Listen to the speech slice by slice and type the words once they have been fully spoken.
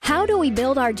How do we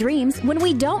build our dreams when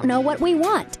we don't know what we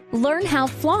want? Learn how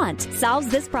Flaunt solves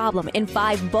this problem in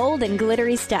 5 bold and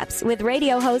glittery steps with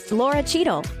radio host Laura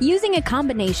Cheadle. Using a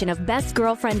combination of best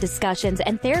girlfriend discussions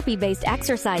and therapy-based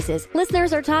exercises,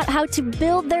 listeners are taught how to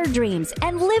build their dreams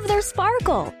and live their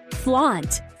sparkle.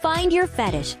 Flaunt. Find your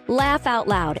fetish, laugh out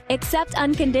loud, accept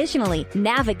unconditionally,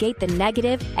 navigate the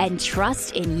negative, and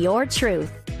trust in your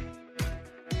truth.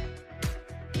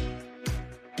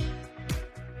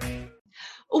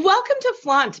 Welcome to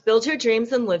Flaunt, Build Your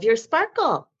Dreams and Live Your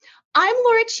Sparkle. I'm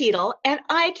Laura Cheadle, and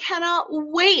I cannot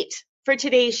wait for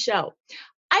today's show.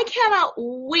 I cannot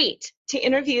wait to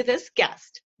interview this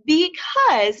guest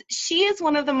because she is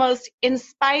one of the most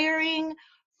inspiring,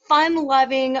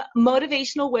 fun-loving,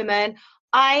 motivational women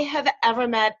I have ever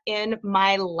met in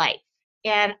my life.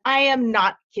 And I am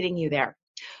not kidding you there.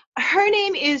 Her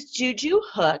name is Juju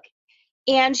Hook,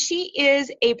 and she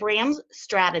is a brand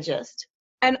strategist,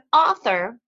 an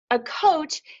author, a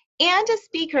coach, and a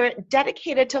speaker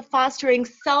dedicated to fostering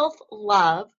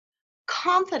self-love,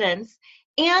 confidence,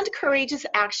 and courageous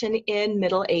action in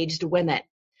middle-aged women.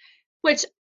 Which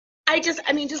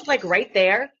just like right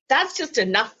there, that's just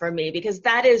enough for me because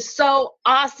that is so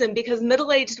awesome because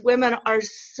middle-aged women are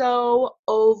so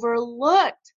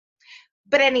overlooked.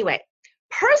 But anyway,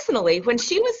 personally, when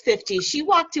she was 50, she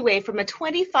walked away from a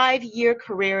 25-year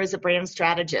career as a brand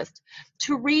strategist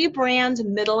to rebrand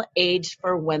middle-aged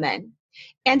for women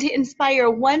and to inspire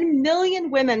 1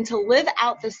 million women to live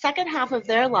out the second half of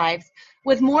their lives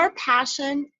with more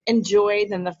passion and joy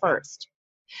than the first.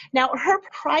 Now, her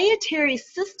proprietary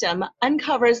system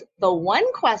uncovers the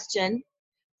 1 question,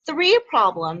 3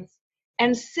 problems,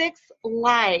 and 6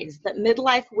 lies that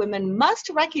midlife women must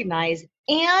recognize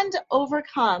and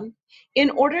overcome in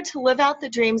order to live out the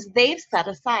dreams they've set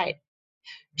aside.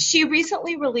 She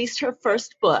recently released her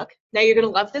first book. Now you're going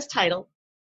to love this title,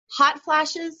 Hot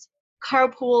Flashes,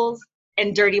 Carpools,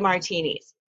 and Dirty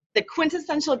Martinis, the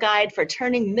quintessential guide for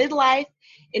turning midlife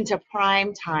into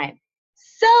prime time.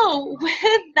 So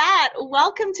with that,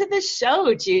 welcome to the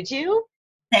show, Juju.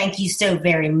 Thank you so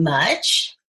very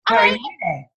much. How are you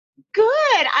today? Good.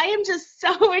 I am just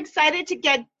so excited to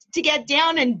get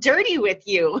down and dirty with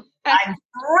you. I'm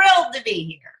thrilled to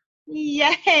be here.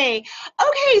 Yay.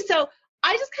 Okay, so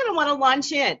I just kind of want to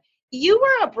launch in. You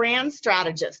were a brand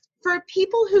strategist. For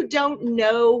people who don't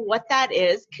know what that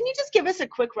is, can you just give us a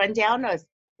quick rundown of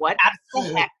what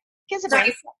Absolutely. the heck is a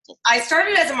brand strategist? I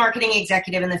started as a marketing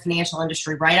executive in the financial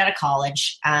industry right out of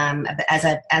college as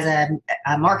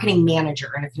a marketing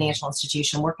manager in a financial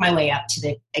institution, worked my way up to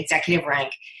the executive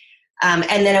rank.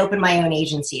 And then opened my own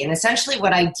agency. And essentially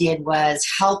what I did was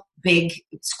help big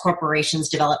corporations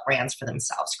develop brands for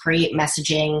themselves, create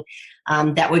messaging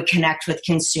that would connect with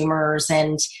consumers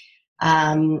and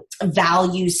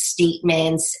value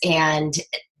statements and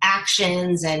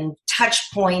actions and touch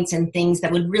points and things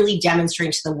that would really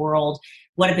demonstrate to the world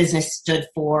what a business stood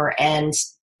for and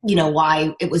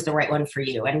why it was the right one for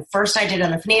you. And first I did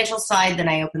on the financial side, then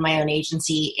I opened my own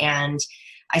agency and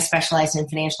I specialized in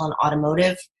financial and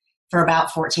automotive for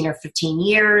about 14 or 15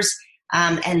 years,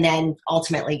 and then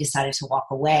ultimately decided to walk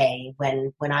away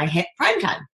when I hit prime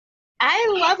time.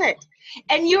 I love it.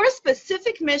 And your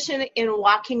specific mission in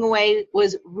walking away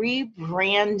was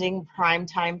rebranding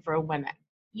primetime for women.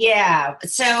 Yeah.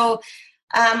 So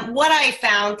what I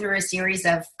found through a series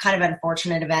of kind of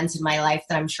unfortunate events in my life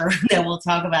that I'm sure that we'll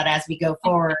talk about as we go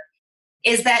forward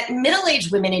is that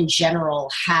middle-aged women in general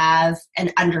have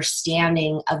an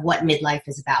understanding of what midlife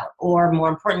is about, or more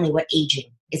importantly, what aging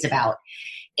is about.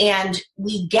 And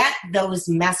we get those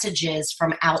messages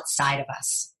from outside of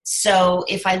us. So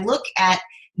if I look at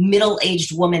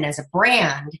middle-aged woman as a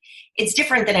brand, it's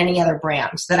different than any other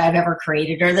brand that I've ever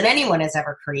created or that anyone has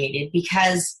ever created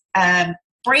because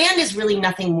brand is really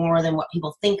nothing more than what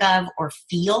people think of or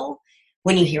feel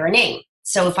when you hear a name.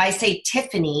 So if I say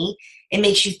Tiffany, it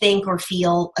makes you think or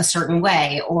feel a certain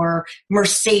way, or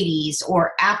Mercedes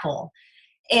or Apple.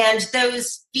 And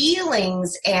those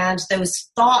feelings and those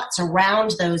thoughts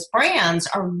around those brands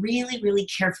are really, really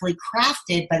carefully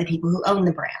crafted by the people who own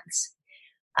the brands.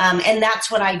 And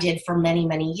that's what I did for many,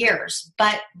 many years.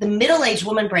 But the middle-aged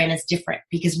woman brand is different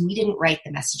because we didn't write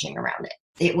the messaging around it.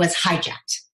 It was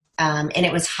hijacked. And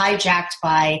it was hijacked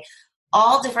by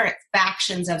all different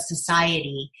factions of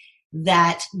society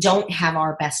that don't have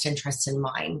our best interests in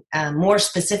mind. More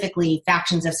specifically,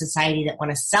 factions of society that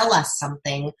want to sell us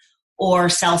something or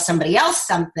sell somebody else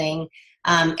something,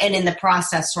 and in the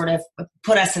process sort of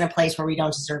put us in a place where we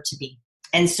don't deserve to be.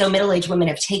 And so middle-aged women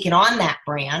have taken on that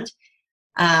brand,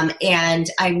 and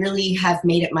I really have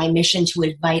made it my mission to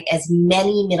invite as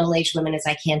many middle-aged women as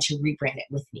I can to rebrand it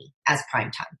with me as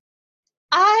Primetime.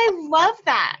 I love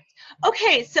that.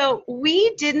 Okay, so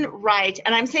we didn't write,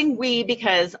 and I'm saying we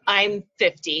because I'm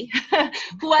 50,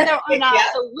 whether or not Yeah.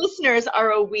 the listeners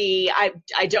are a we.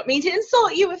 I don't mean to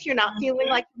insult you if you're not feeling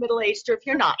like middle-aged or if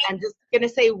you're not. I'm just going to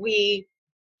say we,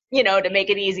 to make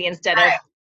it easy instead of,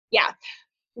 yeah.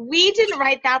 We didn't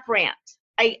write that brand.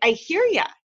 I hear ya.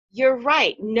 You're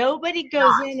right. Nobody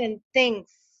goes in and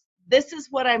thinks, this is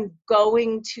what I'm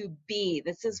going to be.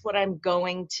 This is what I'm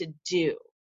going to do.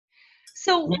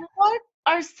 So what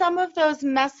are some of those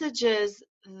messages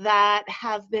that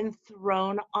have been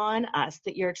thrown on us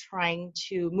that you're trying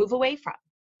to move away from?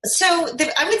 So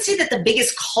I would say that the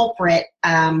biggest culprit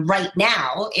right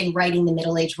now in writing the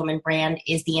middle-aged woman brand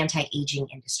is the anti-aging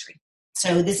industry.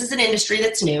 So this is an industry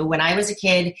that's new. When I was a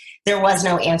kid, there was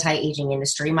no anti-aging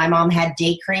industry. My mom had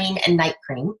day cream and night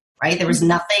cream, right? There was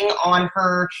nothing on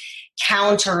her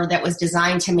counter that was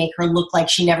designed to make her look like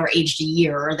she never aged a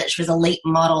year or that she was a late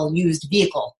model used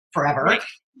vehicle forever. Right.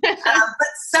 But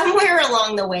somewhere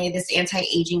along the way, this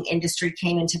anti-aging industry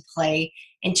came into play.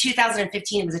 In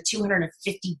 2015, it was a $250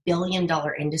 billion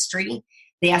industry.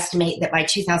 They estimate that by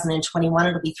 2021,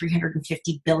 it'll be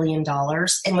 $350 billion.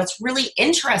 And what's really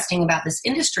interesting about this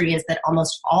industry is that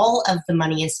almost all of the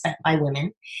money is spent by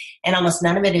women, and almost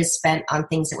none of it is spent on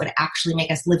things that would actually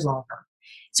make us live longer.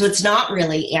 So it's not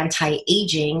really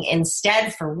anti-aging.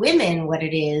 Instead, for women, what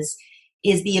it is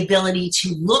the ability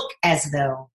to look as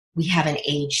though we haven't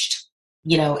aged,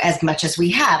 as much as we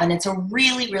have. And it's a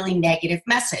really, really negative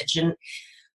message. And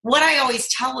what I always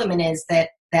tell women is that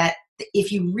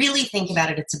if you really think about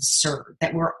it, it's absurd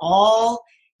that we're all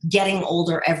getting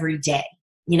older every day,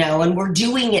 and we're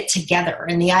doing it together.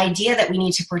 And the idea that we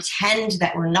need to pretend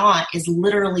that we're not is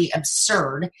literally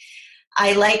absurd.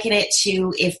 I liken it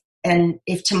to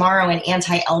if tomorrow an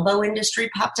anti-elbow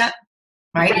industry popped up,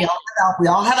 right? We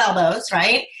all have elbows,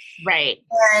 right? Right.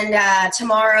 And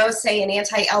tomorrow, say an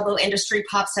anti-elbow industry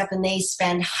pops up and they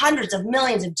spend hundreds of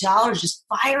millions of dollars just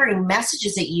firing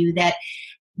messages at you that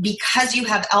because you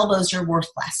have elbows, you're worth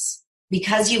less.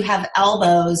 Because you have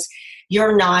elbows,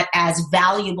 you're not as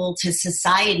valuable to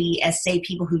society as, say,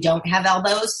 people who don't have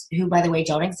elbows, who, by the way,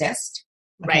 don't exist.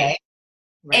 Okay?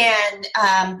 Right.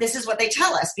 And this is what they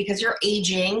tell us. Because you're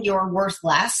aging, you're worth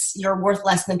less. You're worth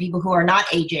less than people who are not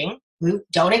aging, who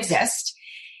don't exist.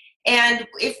 And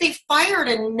if they fired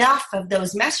enough of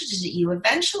those messages at you,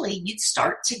 eventually you'd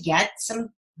start to get some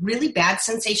really bad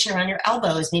sensation around your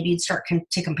elbows. Maybe you'd start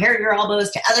to compare your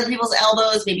elbows to other people's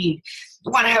elbows. Maybe you'd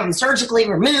want to have them surgically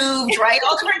removed, right?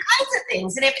 All different kinds of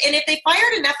things. And if they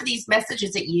fired enough of these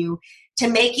messages at you to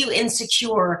make you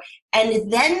insecure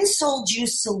and then sold you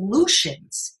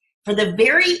solutions for the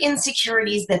very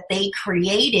insecurities that they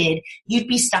created, you'd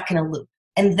be stuck in a loop.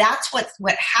 And that's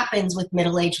what happens with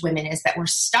middle-aged women, is that we're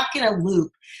stuck in a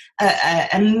loop, a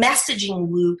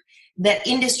messaging loop that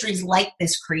industries like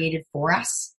this created for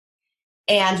us,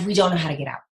 and we don't know how to get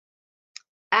out.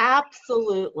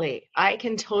 Absolutely. I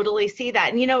can totally see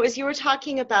that. And, as you were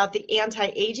talking about the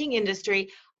anti-aging industry,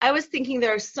 I was thinking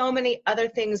there are so many other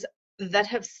things that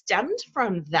have stemmed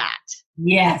from that.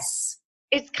 Yes.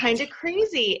 It's kind of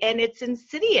crazy and it's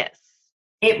insidious.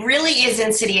 It really is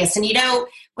insidious. And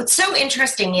what's so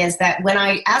interesting is that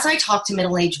as I talk to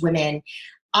middle-aged women,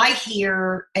 I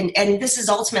hear, and this is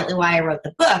ultimately why I wrote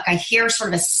the book, I hear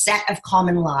sort of a set of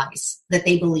common lies that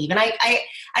they believe. And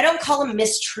I don't call them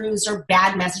mistruths or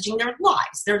bad messaging. They're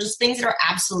lies. They're just things that are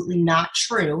absolutely not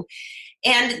true.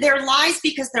 And they're lies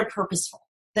because they're purposeful.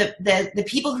 The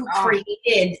people who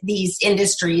created these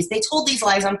industries, they told these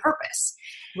lies on purpose.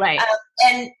 Right.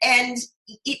 And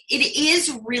it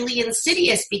is really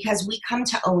insidious because we come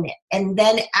to own it. And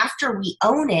then after we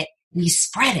own it, we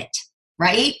spread it.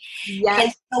 Right? Yes.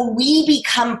 And so we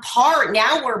become part.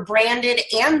 Now we're branded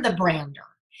and the brander.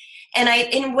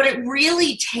 And what it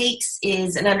really takes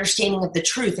is an understanding of the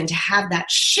truth and to have that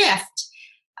shift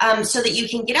so that you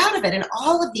can get out of it. And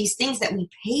all of these things that we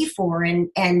pay for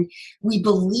and we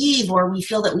believe or we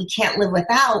feel that we can't live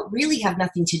without really have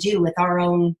nothing to do with our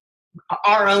own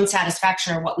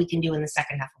satisfaction or what we can do in the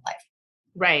second half of life.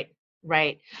 Right.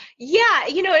 Right. Yeah.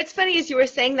 It's funny as you were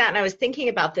saying that, and I was thinking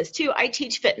about this too. I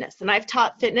teach fitness, and I've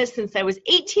taught fitness since I was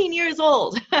 18 years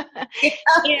old.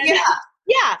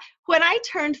 Yeah. When I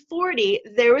turned 40,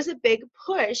 there was a big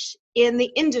push in the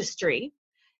industry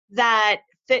that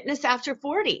fitness after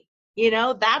 40,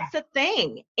 that's the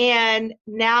thing. And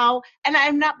now, and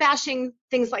I'm not bashing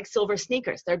things like Silver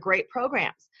Sneakers. They're great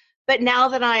programs. But now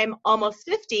that I'm almost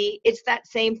 50, it's that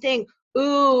same thing.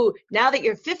 Ooh, now that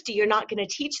you're 50, you're not going to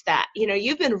teach that.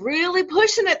 You've been really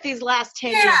pushing it these last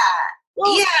 10 years.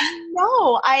 Well,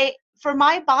 no, for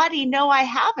my body, no, I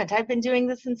haven't. I've been doing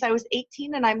this since I was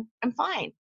 18 and I'm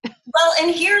fine. Well,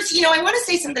 and here's, I want to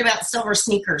say something about silver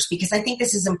sneakers because I think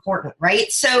this is important,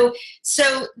 right? So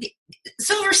the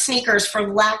silver sneakers,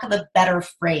 for lack of a better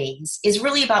phrase, is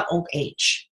really about old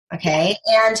age. Okay.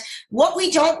 And what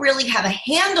we don't really have a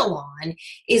handle on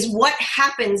is what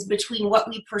happens between what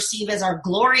we perceive as our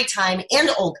glory time and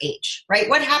old age, right?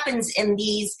 What happens in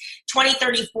these 20,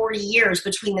 30, 40 years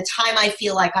between the time I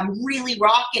feel like I'm really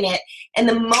rocking it and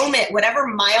the moment, whatever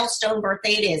milestone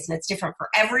birthday it is, and it's different for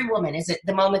every woman. Is it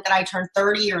the moment that I turn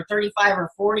 30 or 35 or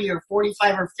 40 or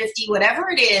 45 or 50, whatever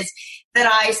it is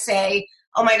that I say,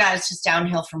 oh my God, it's just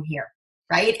downhill from here.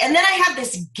 Right? And then I have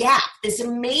this gap, this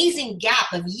amazing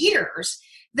gap of years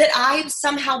that I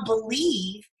somehow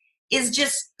believe is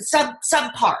just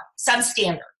subpar,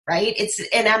 substandard, right?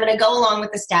 And I'm going to go along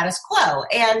with the status quo.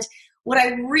 And what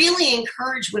I really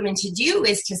encourage women to do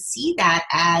is to see that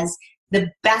as the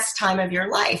best time of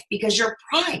your life because you're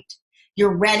primed.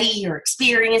 You're ready, you're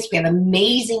experienced, we have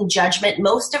amazing judgment.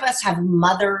 Most of us have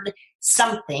mothered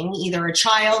something, either a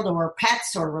child or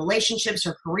pets or relationships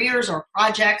or careers or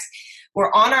projects.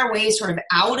 We're on our way sort of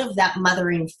out of that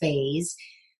mothering phase.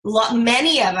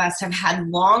 Many of us have had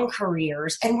long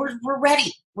careers and we're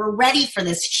ready. We're ready for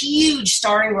this huge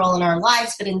starring role in our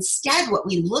lives. But instead, what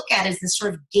we look at is this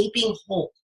sort of gaping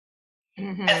hole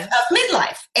of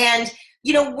midlife. And,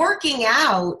 working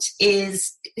out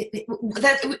is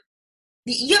that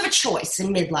you have a choice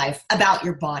in midlife about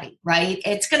your body, right?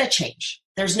 It's going to change.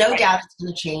 There's no doubt it's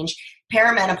going to change.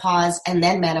 Perimenopause and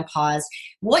then menopause.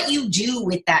 What you do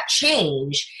with that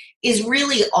change is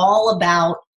really all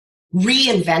about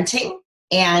reinventing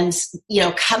and,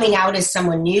 coming out as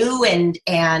someone new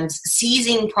and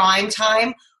seizing prime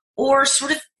time or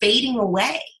sort of fading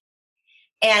away.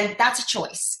 And that's a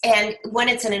choice. And when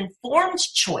it's an informed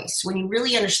choice, when you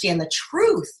really understand the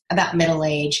truth about middle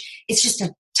age, it's just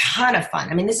a ton of fun.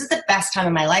 I mean, this is the best time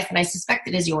of my life, and I suspect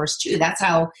it is yours too. That's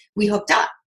how we hooked up.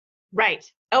 Right.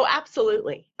 Oh,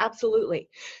 absolutely. Absolutely.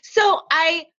 So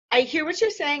I hear what you're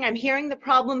saying. I'm hearing the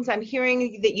problems. I'm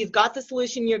hearing that you've got the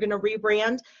solution. You're going to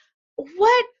rebrand.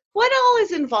 What all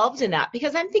is involved in that?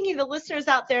 Because I'm thinking the listeners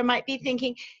out there might be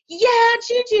thinking, yeah,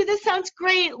 Juju, this sounds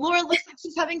great. Laura looks like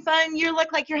she's having fun. You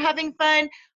look like you're having fun.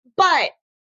 But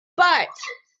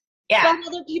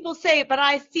other people say, but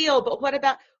I feel, but what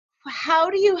about, how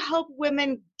do you help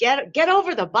women get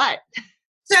over the butt?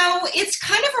 So it's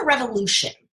kind of a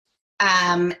revolution.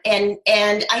 And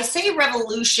I say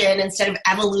revolution instead of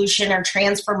evolution or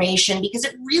transformation because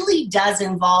it really does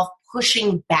involve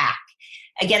pushing back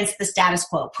against the status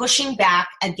quo, pushing back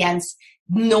against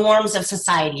norms of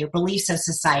society or beliefs of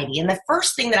society. And the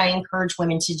first thing that I encourage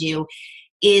women to do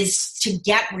is to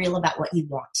get real about what you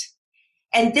want.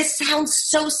 And this sounds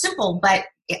so simple, but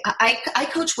I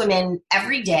coach women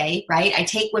every day, right? I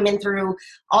take women through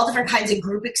all different kinds of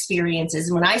group experiences.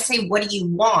 And when I say, what do you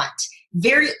want?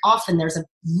 Very often there's a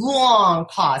long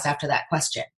pause after that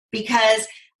question because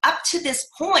up to this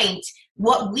point,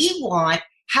 what we want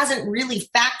hasn't really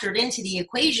factored into the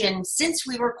equation since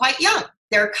we were quite young.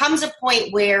 There comes a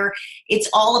point where it's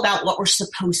all about what we're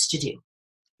supposed to do,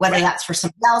 whether that's for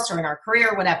somebody else or in our career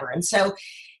or whatever. And so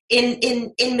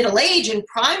in middle age and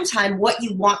prime time, what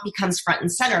you want becomes front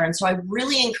and center. And so I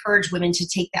really encourage women to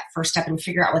take that first step and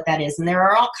figure out what that is. And there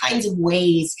are all kinds of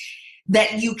ways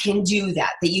that you can do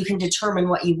that you can determine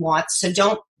what you want. So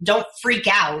don't freak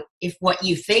out if what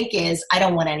you think is, I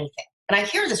don't want anything. And I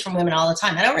hear this from women all the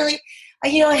time. I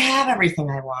have everything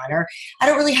I want, or I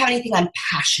don't really have anything I'm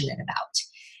passionate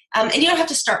about. And you don't have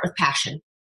to start with passion,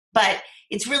 but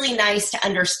it's really nice to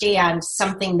understand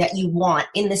something that you want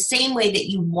in the same way that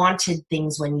you wanted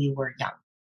things when you were young.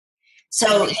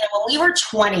 So, when we were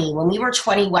 20, when we were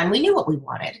 21, we knew what we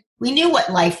wanted. We knew what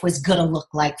life was going to look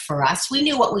like for us. We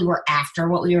knew what we were after,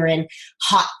 what we were in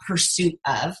hot pursuit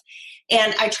of.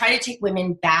 And I try to take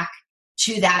women back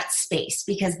to that space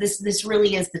because this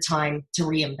really is the time to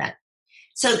reinvent.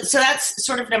 So that's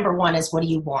sort of number one is what do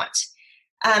you want?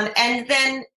 And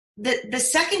then the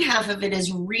second half of it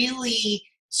is really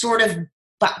sort of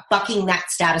bucking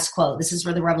that status quo. This is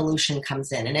where the revolution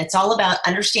comes in. And it's all about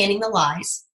understanding the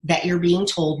lies that you're being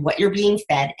told, what you're being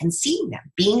fed, and seeing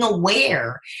them, being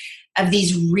aware of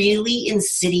these really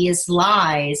insidious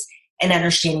lies and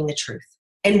understanding the truth.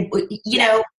 And,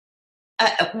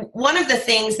 one of the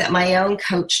things that my own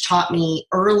coach taught me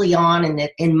early on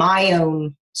in my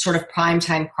own sort of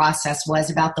primetime process was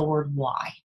about the word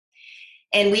why.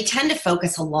 And we tend to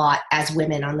focus a lot as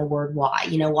women on the word why.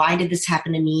 Why did this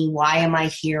happen to me? Why am I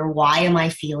here? Why am I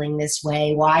feeling this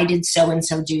way? Why did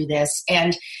so-and-so do this?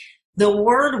 And the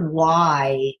word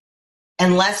why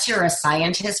unless you're a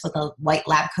scientist with a white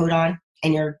lab coat on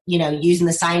and you're, using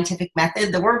the scientific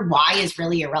method, the word why is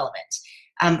really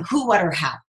irrelevant. Who, what, or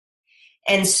how.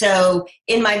 And so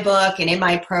in my book and in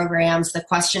my programs, the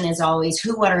question is always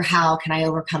who, what, or how can I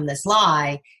overcome this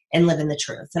lie and live in the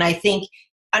truth? And I think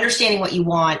understanding what you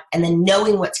want and then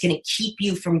knowing what's going to keep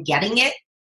you from getting it,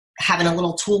 having a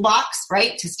little toolbox,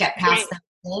 right, to step past those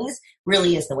things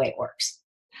really is the way it works.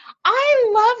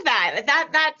 I love that.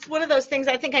 That's one of those things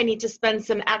I think I need to spend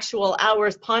some actual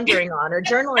hours pondering on or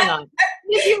journaling on.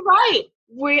 Because you're right.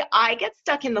 I get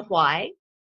stuck in the why.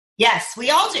 Yes, we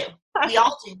all do. We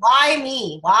all do. Why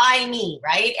me? Why me?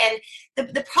 Right?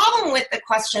 And the problem with the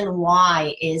question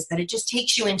why is that it just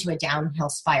takes you into a downhill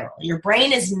spiral. Your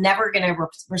brain is never going to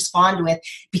respond with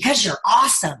because you're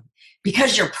awesome,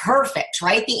 because you're perfect,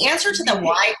 right? The answer to the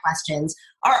why questions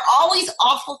are always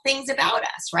awful things about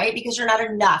us, right? Because you're not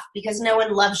enough, because no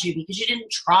one loves you, because you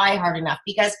didn't try hard enough,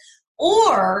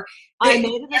 or I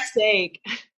made a mistake.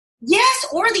 Yes,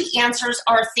 or the answers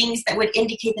are things that would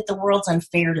indicate that the world's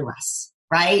unfair to us,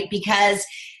 right? Because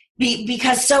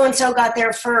so-and-so got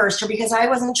there first, or because I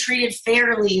wasn't treated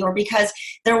fairly, or because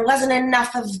there wasn't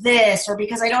enough of this, or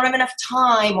because I don't have enough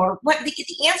time, or what.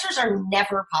 The answers are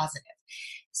never positive.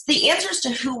 So the answers to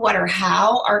who, what, or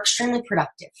how are extremely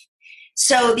productive.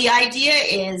 So the idea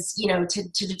is,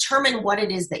 to determine what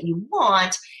it is that you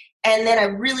want. And then I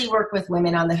really work with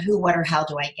women on the who, what, or how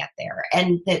do I get there?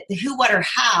 And the who, what, or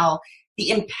how,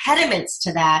 the impediments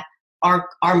to that are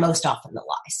most often the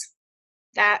lies.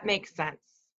 That makes sense.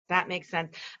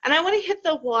 And I want to hit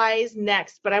the whys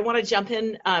next, but I want to jump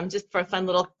in just for a fun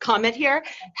little comment here.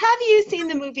 Have you seen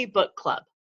the movie Book Club?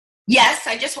 Yes,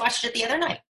 I just watched it the other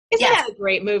night. Isn't that a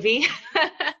great movie?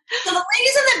 So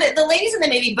the ladies in the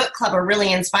movie Book Club are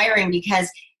really inspiring because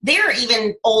they're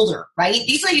even older, right?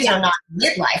 These ladies are not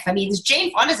midlife. I mean,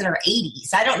 Jane Fonda's in her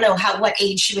 80s. I don't know what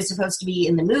age she was supposed to be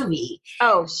in the movie.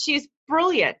 Oh, she's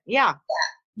brilliant. Yeah.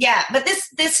 Yeah. But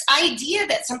this idea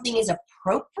that something is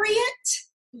appropriate.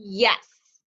 Yes.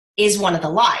 Is one of the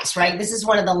lies, right? This is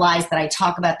one of the lies that I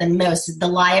talk about the most, the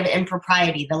lie of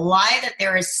impropriety, the lie that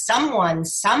there is someone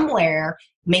somewhere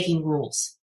making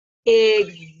rules.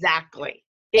 Exactly.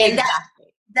 And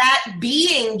that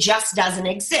being just doesn't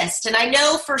exist. And I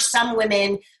know for some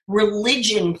women,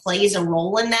 religion plays a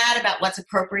role in that about what's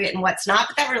appropriate and what's not,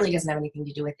 but that really doesn't have anything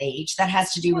to do with age. That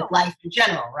has to do with life in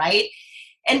general, right?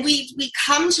 And we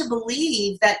come to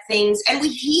believe that things, and we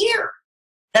hear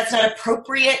that's not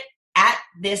appropriate at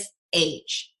this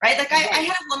age, right? Like I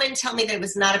had a woman tell me that it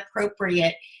was not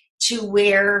appropriate to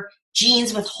wear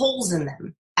jeans with holes in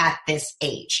them at this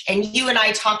age. And you and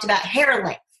I talked about hair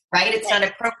length, right? It's not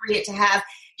appropriate to have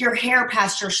your hair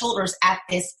past your shoulders at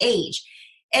this age,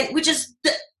 and which is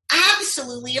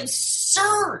absolutely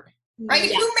absurd,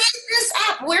 right? Who made this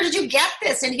up? Where did you get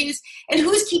this? And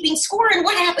who's keeping score? And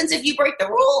what happens if you break the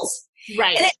rules?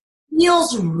 Right. And it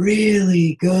feels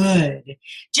really good,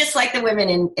 just like the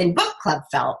women in Book Club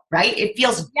felt, right? It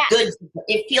feels good.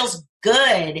 It feels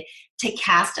good to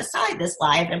cast aside this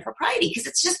lie of impropriety because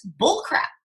it's just bullcrap.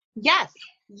 Yes.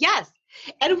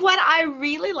 And what I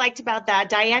really liked about that,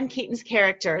 Diane Keaton's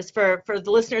characters, for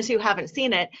the listeners who haven't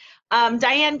seen it,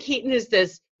 Diane Keaton is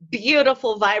this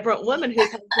beautiful, vibrant woman whose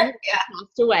husband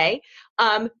passed away,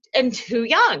 and too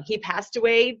young. He passed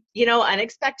away,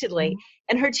 unexpectedly. Mm-hmm.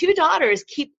 And her two daughters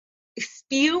keep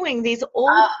spewing these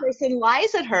old person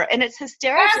lies at her, and it's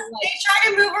hysterical. Yes, they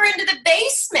try to move her into the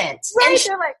basement. Right,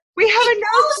 they're like, we have a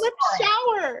no-slip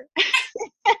shower.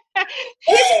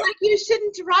 It's like you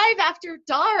shouldn't drive after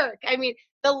dark. I mean,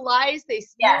 the lies they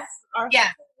spew are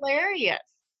hilarious.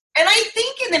 And I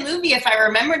think in the movie, if I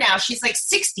remember now, she's like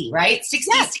 60, right?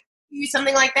 60, 60,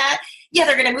 something like that. Yeah,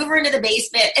 they're going to move her into the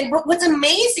basement. And what's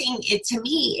amazing to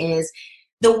me is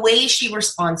the way she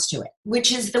responds to it,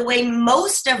 which is the way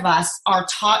most of us are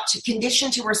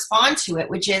conditioned to respond to it,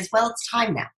 which is, well, it's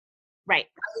time now. Right.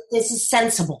 This is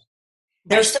sensible.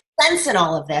 There's some sense in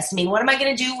all of this. I mean, what am I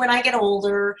going to do when I get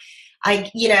older?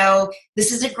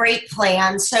 This is a great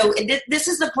plan. So this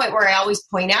is the point where I always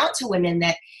point out to women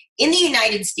that in the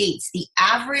United States, the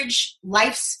average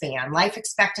life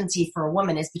expectancy for a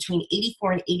woman is between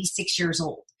 84 and 86 years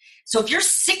old. So if you're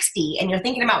 60 and you're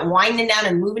thinking about winding down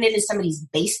and moving into somebody's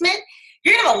basement,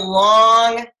 you're going to have a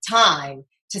long time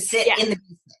to sit in the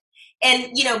basement.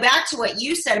 And, back to what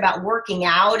you said about working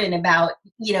out and about,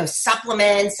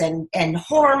 supplements and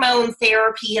hormone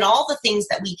therapy and all the things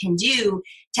that we can do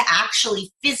to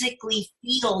actually physically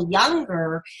feel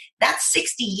younger, that's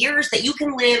 60 years that you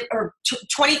can live, or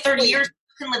 20, 30 years,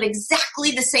 you can live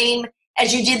exactly the same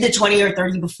as you did the 20 or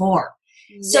 30 before.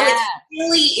 So it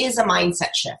really is a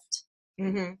mindset shift.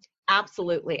 Mm-hmm.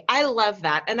 Absolutely. I love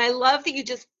that. And I love that you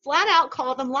just flat out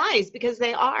call them lies, because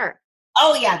they are.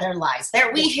 Oh yeah, they're lies.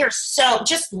 We hear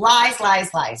just lies,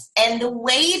 lies, lies. And the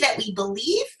way that we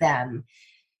believe them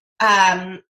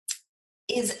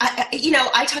is,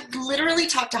 literally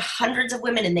talk to hundreds of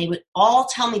women, and they would all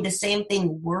tell me the same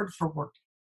thing word for word.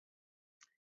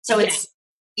 So it's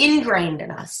ingrained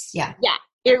in us. Yeah. Yeah,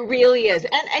 it really is.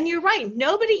 And you're right.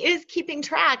 Nobody is keeping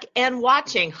track and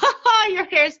watching. Ha ha, your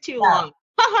hair's too long.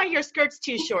 Ha ha, your skirt's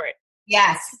too short.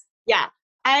 Yes. Yeah.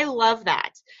 I love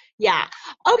that. Yeah.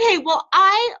 Okay. Well,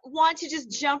 I want to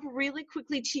just jump really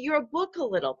quickly to your book a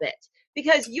little bit,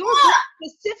 because your book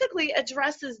specifically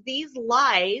addresses these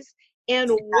lies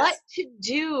and what to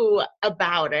do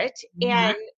about it. Mm-hmm.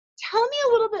 And tell me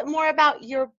a little bit more about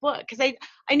your book, because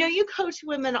I know you coach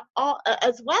women all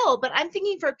as well, but I'm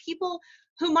thinking for people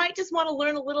who might just want to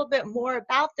learn a little bit more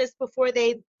about this before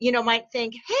they, might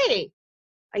think, hey,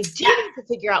 I do need to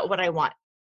figure out what I want.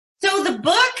 So the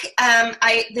book,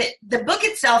 the book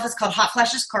itself is called Hot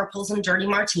Flashes, Carpools, and Dirty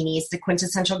Martinis, the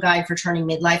quintessential guide for turning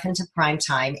midlife into prime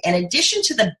time. In addition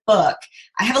to the book,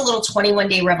 I have a little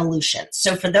 21-day revolution.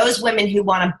 So for those women who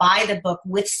want to buy the book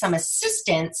with some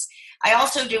assistance, I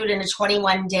also do it in a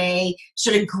 21-day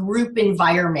sort of group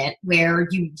environment where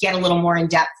you get a little more in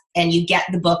depth and you get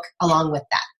the book along with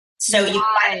that. So you can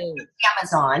buy it on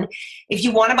Amazon. If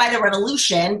you want to buy the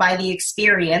Revolution, buy the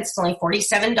Experience, it's only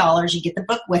 $47. You get the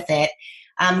book with it.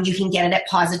 You can get it at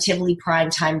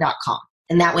positivelyprimetime.com.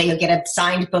 And that way you'll get a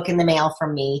signed book in the mail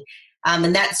from me.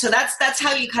 That's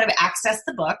how you kind of access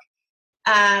the book.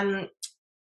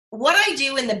 What I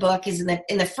do in the book is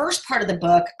in the first part of the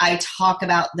book, I talk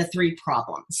about the 3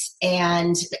 problems.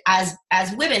 And as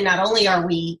women, not only are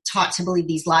we taught to believe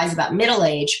these lies about middle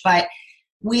age, but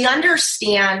we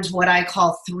understand what I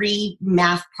call 3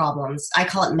 math problems. I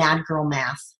call it mad girl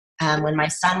math. When my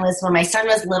son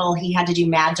was little, he had to do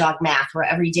mad dog math, where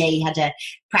every day he had to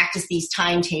practice these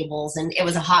timetables, and it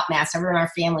was a hot mess. Everyone in our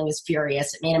family was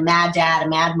furious. It made a mad dad, a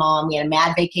mad mom. We had a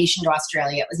mad vacation to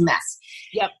Australia. It was a mess.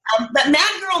 Yep. But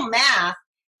mad girl math,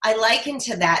 I liken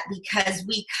to that because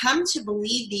we come to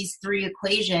believe these 3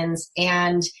 equations,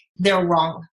 and they're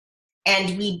wrong.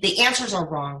 And the answers are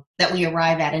wrong that we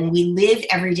arrive at. And we live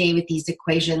every day with these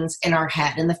equations in our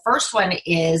head. And the first one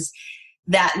is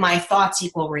that my thoughts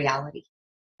equal reality,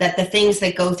 that the things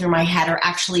that go through my head are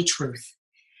actually truth.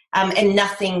 And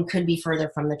nothing could be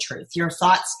further from the truth. Your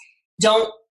thoughts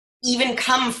don't even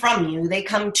come from you. They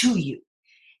come to you.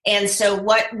 And so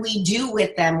what we do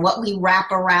with them, what we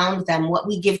wrap around them, what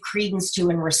we give credence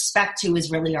to and respect to is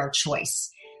really our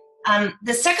choice.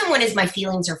 The second one is my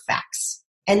feelings are facts.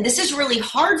 And this is really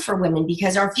hard for women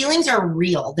because our feelings are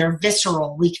real. They're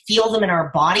visceral. We feel them in our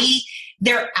body.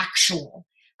 They're actual,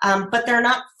 but they're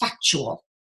not factual.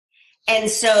 And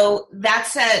so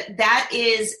that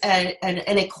is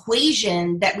an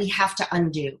equation that we have to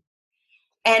undo.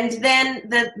 And then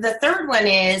the third one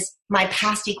is my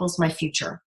past equals my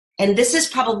future. And this is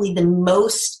probably the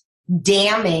most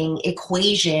damning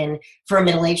equation for a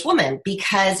middle-aged woman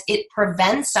because it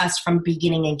prevents us from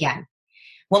beginning again.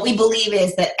 What we believe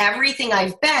is that everything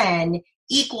I've been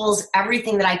equals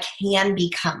everything that I can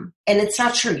become. And it's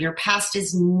not true. Your past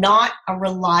is not a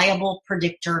reliable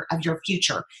predictor of your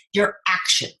future. Your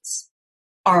actions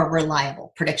are a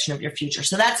reliable prediction of your future.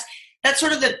 So that's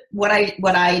sort of what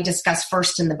I discuss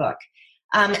first in the book.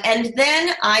 And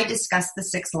then I discuss the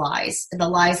 6 lies, the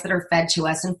lies that are fed to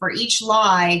us. And for each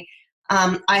lie,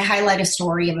 I highlight a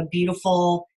story of a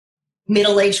beautiful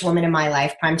middle-aged woman in my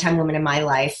life, primetime woman in my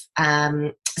life.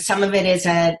 Some of it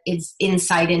is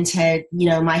insight into,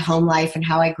 my home life and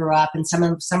how I grew up. And some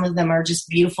of them are just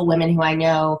beautiful women who I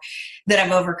know that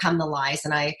have overcome the lies.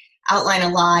 And I outline a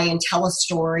lie and tell a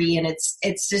story, and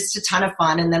it's just a ton of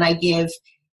fun. And then I give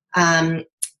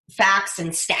facts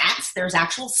and stats. There's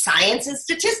actual science and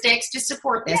statistics to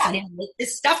support this. I didn't make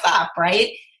this stuff up,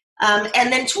 right?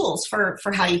 And then tools for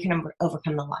how you can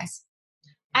overcome the lies.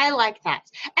 I like that.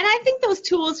 And I think those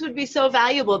tools would be so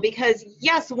valuable because,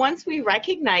 yes, once we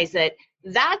recognize it,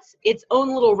 that's its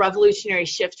own little revolutionary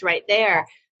shift right there.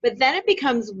 But then it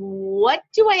becomes, what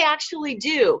do I actually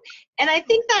do? And I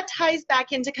think that ties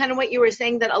back into kind of what you were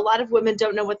saying, that a lot of women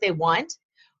don't know what they want.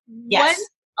 Yes. Once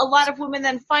a lot of women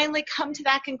then finally come to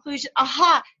that conclusion,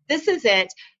 aha, this is it.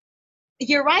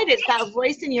 You're right. It's that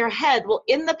voice in your head. Well,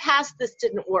 in the past, this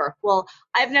didn't work. Well,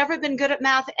 I've never been good at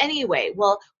math anyway.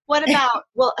 Well, what about,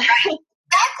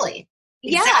 exactly.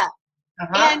 Yeah.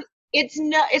 Uh-huh. And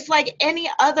it's like any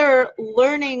other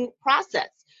learning process.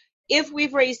 If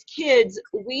we've raised kids,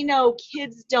 we know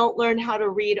kids don't learn how to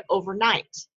read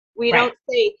overnight. We don't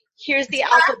say, here's the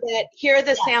alphabet, here are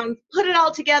the sounds, put it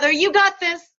all together. You got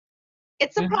this.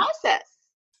 It's a process.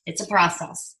 It's a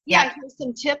process. Yeah. Here's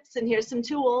some tips and here's some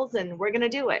tools, and we're going to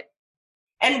do it.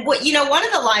 And one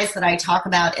of the lies that I talk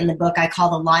about in the book, I call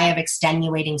the lie of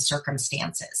extenuating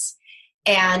circumstances.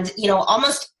 And,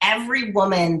 almost every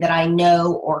woman that I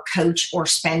know or coach or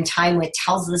spend time with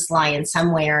tells this lie in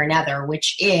some way or another,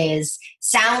 which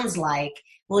sounds like,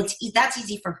 well, that's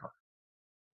easy for her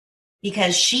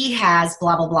because she has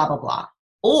blah, blah, blah, blah, blah.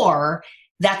 Or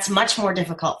that's much more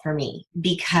difficult for me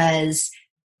because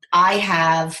I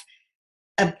have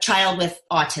a child with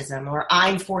autism, or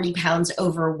I'm 40 pounds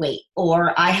overweight,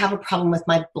 or I have a problem with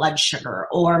my blood sugar,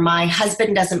 or my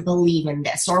husband doesn't believe in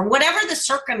this, or whatever the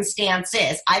circumstance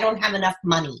is, I don't have enough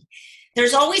money.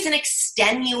 There's always an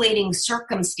extenuating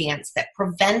circumstance that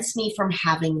prevents me from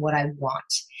having what I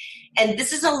want. And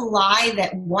this is a lie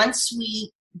that once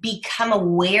we become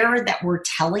aware that we're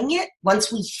telling it,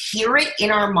 once we hear it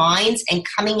in our minds and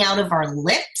coming out of our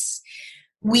lips,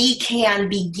 we can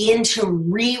begin to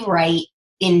rewrite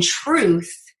in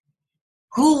truth,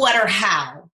 who, what, or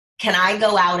how can I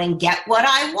go out and get what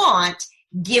I want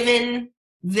given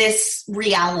this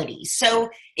reality? So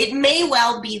it may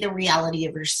well be the reality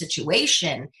of your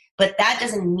situation, but that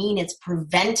doesn't mean it's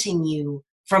preventing you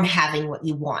from having what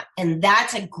you want. And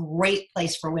that's a great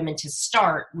place for women to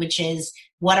start, which is,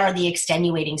 what are the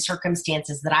extenuating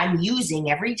circumstances that I'm using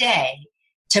every day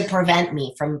to prevent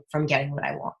me from getting what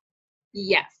I want?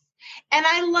 Yes. And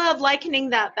I love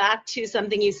likening that back to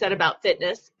something you said about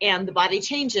fitness and the body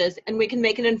changes, and we can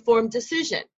make an informed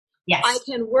decision. Yes. I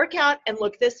can work out and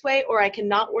look this way, or I can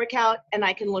not work out and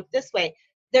I can look this way.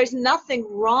 There's nothing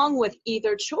wrong with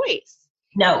either choice.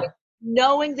 No.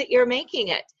 Knowing that you're making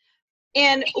it.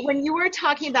 And when you were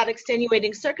talking about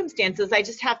extenuating circumstances, I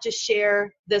just have to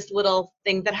share this little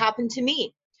thing that happened to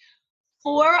me.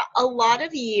 For a lot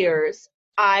of years,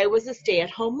 I was a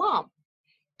stay-at-home mom.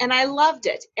 And I loved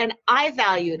it, and I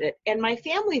valued it, and my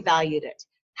family valued it.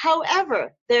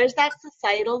 However, there's that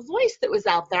societal voice that was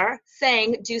out there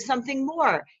saying, do something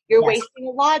more. You're wasting a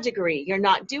law degree. You're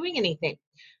not doing anything.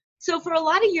 So for a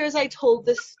lot of years, I told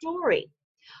this story.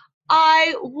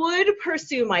 I would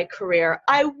pursue my career.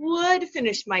 I would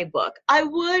finish my book. I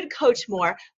would coach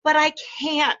more, but I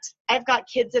can't. I've got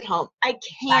kids at home. I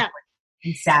can't.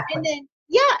 Exactly.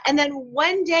 And then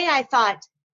one day I thought,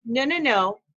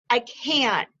 no. I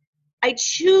can't. I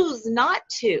choose not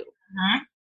to. Uh-huh.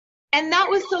 And that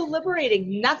was so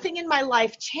liberating. Nothing in my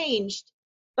life changed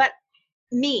but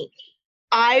me.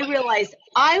 I realized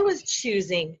I was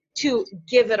choosing to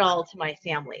give it all to my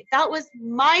family. That was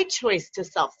my choice to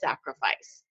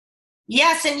self-sacrifice.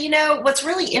 Yes. And what's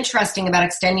really interesting about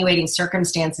extenuating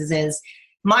circumstances is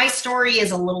my story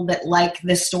is a little bit like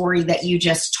the story that you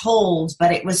just told,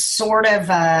 but it was sort of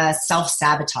a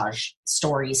self-sabotage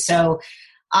story. So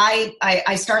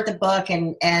I start the book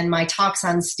and my talks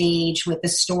on stage with the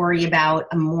story about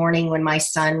a morning when my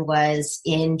son was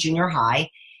in junior high,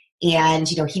 and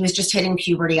he was just hitting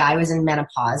puberty. I was in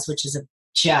menopause, which is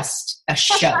just a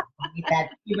show. That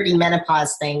puberty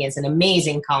menopause thing is an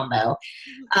amazing combo.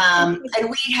 And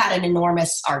we had an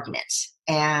enormous argument,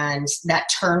 and that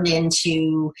turned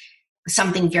into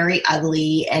something very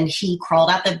ugly, and he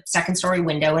crawled out the second story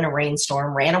window in a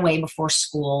rainstorm, ran away before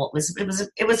school.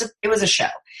 It was a show.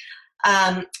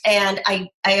 And I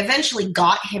eventually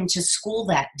got him to school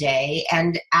that day,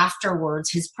 and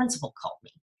afterwards his principal called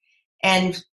me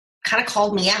and kind of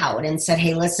called me out and said,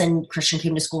 hey, listen, Christian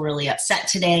came to school really upset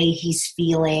today. He's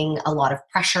feeling a lot of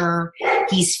pressure.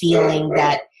 He's feeling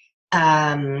that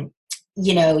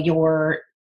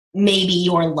maybe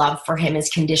your love for him is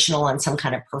conditional on some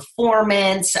kind of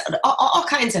performance, all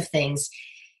kinds of things.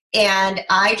 And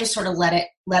I just sort of let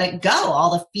it go.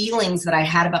 All the feelings that I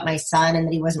had about my son, and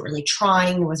that he wasn't really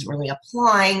trying, he wasn't really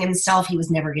applying himself. He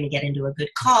was never going to get into a good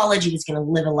college. He was going to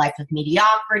live a life of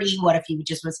mediocrity. What if he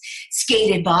just was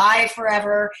skated by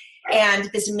forever? And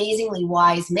this amazingly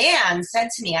wise man said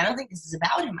to me, I don't think this is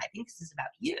about him. I think this is about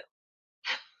you.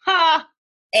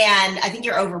 And I think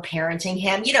you're over-parenting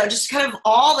him, just kind of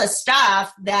all the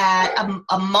stuff that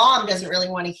a mom doesn't really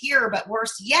want to hear. But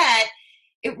worse yet,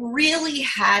 it really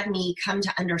had me come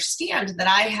to understand that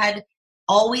I had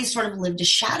always sort of lived a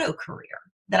shadow career,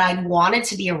 that I'd wanted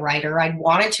to be a writer. I'd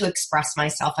wanted to express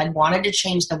myself. I'd wanted to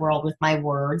change the world with my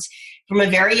words. From a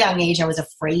very young age, I was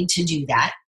afraid to do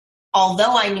that.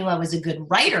 Although I knew I was a good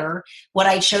writer, what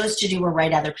I chose to do were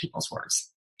write other people's words.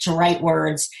 To write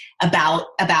words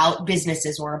about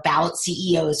businesses or about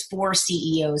CEOs,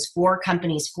 for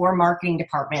companies, for marketing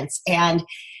departments. And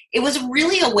it was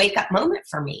really a wake-up moment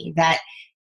for me that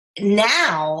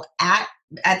now at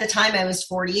at the time I was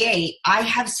 48, I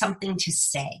have something to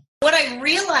say. What I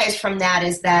realized from that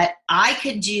is that I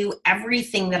could do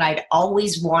everything that I'd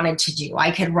always wanted to do.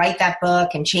 I could write that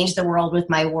book and change the world with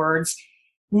my words,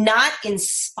 not in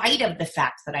spite of the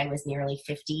fact that I was nearly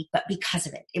 50, but because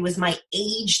of it. It was my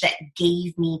age that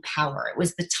gave me power. It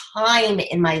was the time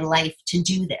in my life to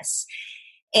do this.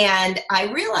 And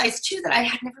I realized too that I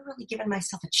had never really given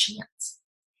myself a chance.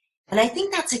 And I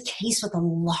think that's a case with a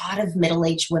lot of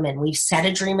middle-aged women. We've set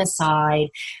a dream aside.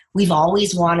 We've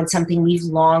always wanted something. We've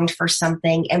longed for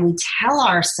something. And we tell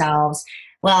ourselves,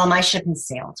 well, my ship has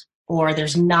sailed, or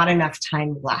there's not enough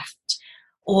time left,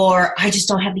 or I just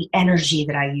don't have the energy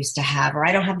that I used to have, or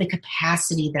I don't have the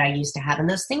capacity that I used to have. And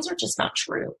those things are just not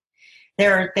true.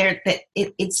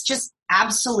 It's just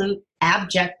absolute,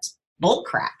 abject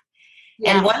bullcrap.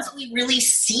 Yeah. And once we really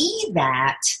see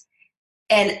that,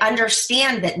 and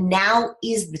understand that now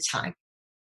is the time.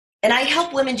 And I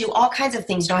help women do all kinds of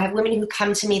things. I have women who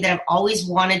come to me that have always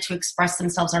wanted to express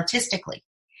themselves artistically.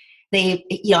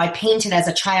 I painted as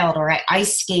a child, or I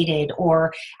ice skated,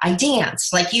 or I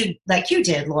danced like you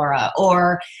did, Laura,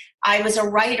 or I was a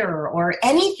writer, or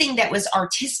anything that was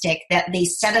artistic that they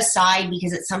set aside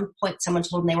because at some point someone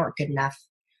told them they weren't good enough,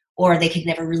 or they could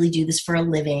never really do this for a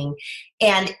living.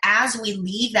 And as we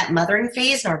leave that mothering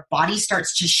phase and our body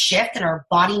starts to shift and our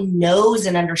body knows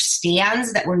and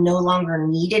understands that we're no longer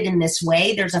needed in this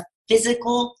way, there's a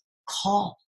physical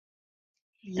call.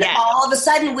 Yes. And all of a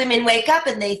sudden women wake up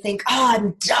and they think, oh,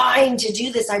 I'm dying to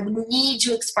do this. I need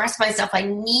to express myself. I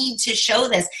need to show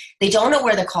this. They don't know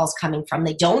where the call's coming from.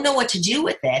 They don't know what to do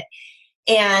with it.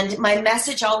 And my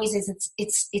message always is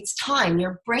it's time.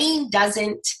 Your brain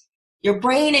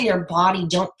and your body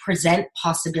don't present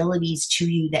possibilities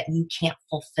to you that you can't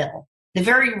fulfill. The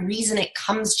very reason it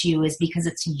comes to you is because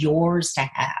it's yours to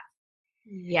have.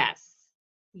 Yes.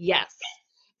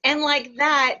 And like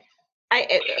that,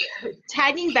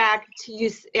 tagging back to you,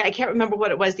 I can't remember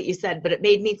what it was that you said, but it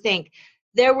made me think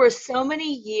there were so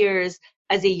many years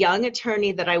as a young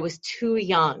attorney that I was too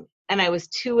young and I was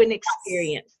too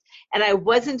inexperienced. And I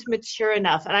wasn't mature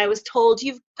enough. And I was told,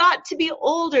 you've got to be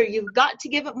older. You've got to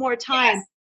give it more time. Yes.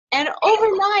 And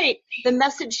overnight, the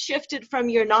message shifted from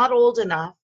you're not old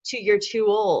enough to you're too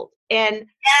old. And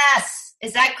yes.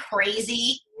 Is that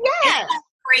crazy? Yes.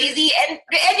 Crazy. And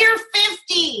you're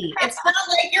 50. It's not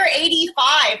like you're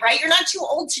 85, right? You're not too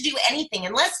old to do anything.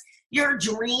 Unless your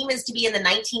dream is to be in the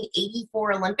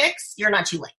 1984 Olympics, you're not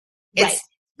too late. It's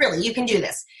really, you can do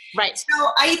this. Right. So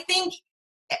I think,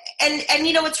 and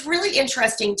what's really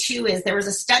interesting too is there was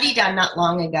a study done not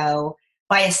long ago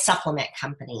by a supplement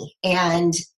company,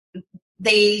 and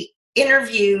they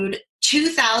interviewed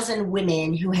 2,000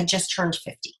 women who had just turned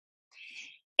 50.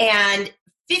 And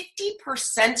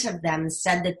 50% of them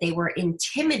said that they were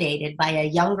intimidated by a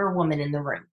younger woman in the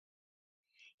room.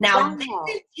 Now, this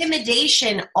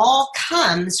intimidation all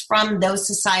comes from those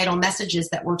societal messages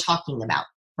that we're talking about,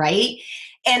 right?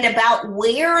 And about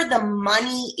where the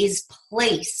money is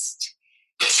placed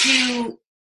as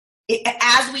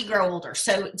we grow older.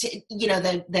 So,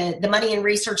 the money in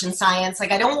research and science,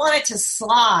 like I don't want it to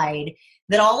slide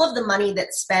that all of the money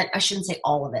that's spent, I shouldn't say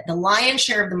all of it, the lion's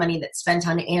share of the money that's spent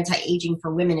on anti-aging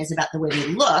for women is about the way we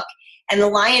look. And the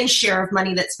lion's share of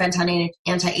money that's spent on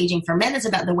anti-aging for men is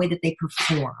about the way that they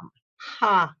perform.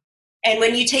 And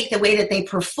when you take the way that they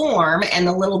perform and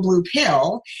the little blue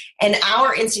pill and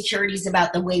our insecurities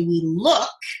about the way we look,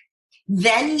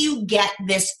 then you get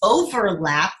this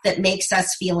overlap that makes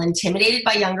us feel intimidated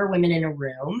by younger women in a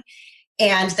room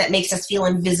and that makes us feel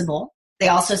invisible. They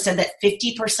also said that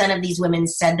 50% of these women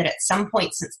said that at some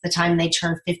point since the time they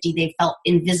turned 50, they felt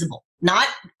invisible. Not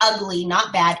ugly,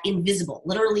 not bad, invisible.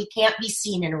 Literally can't be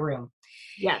seen in a room.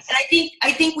 Yes. And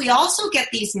I think we also get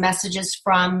these messages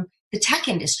from the tech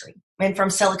industry and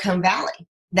from Silicon Valley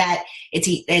that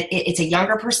it's a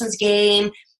younger person's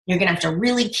game. You're going to have to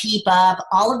really keep up.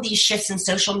 All of these shifts in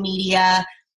social media.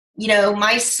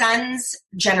 My son's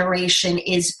generation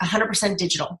is 100%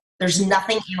 digital. There's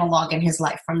nothing analog in his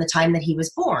life from the time that he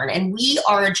was born. And we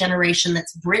are a generation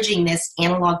that's bridging this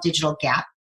analog digital gap.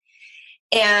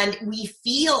 And we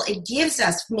feel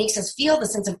makes us feel the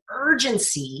sense of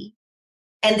urgency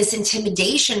and this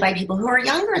intimidation by people who are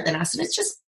younger than us. And it's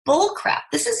just bullcrap.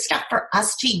 This is stuff for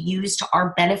us to use to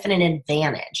our benefit and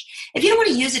advantage. If you don't want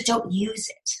to use it, don't use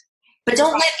it. But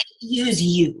don't let it use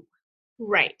you.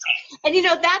 Right. And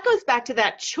that goes back to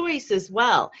that choice as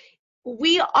well.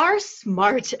 We are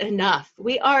smart enough.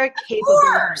 We are capable. Of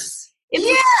course. If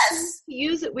we choose to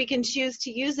use it, we can choose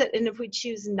to use it. And if we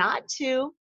choose not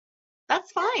to,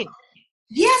 that's fine.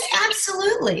 Yes,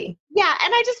 absolutely. Yeah.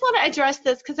 And I just want to address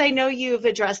this because I know you've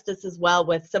addressed this as well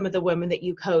with some of the women that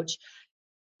you coach.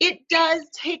 It does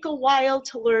take a while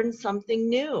to learn something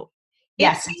new.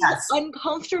 Yes, it It's does.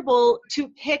 uncomfortable to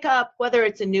pick up, whether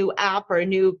it's a new app or a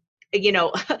new,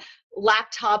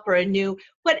 laptop or a new,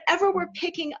 whatever we're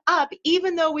picking up,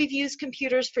 even though we've used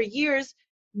computers for years,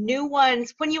 new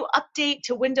ones, when you update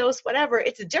to Windows, whatever,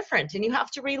 it's different and you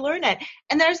have to relearn it.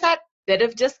 And there's that bit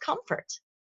of discomfort.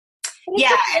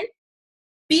 Yeah. Okay.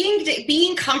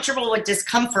 Being comfortable with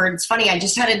discomfort. It's funny. I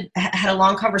just had a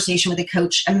long conversation with a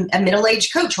coach, a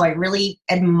middle-aged coach who I really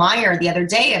admire the other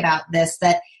day about this,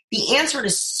 that the answer to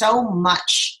so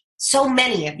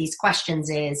many of these questions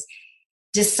is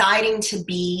deciding to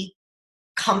be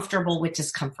comfortable with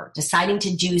discomfort, deciding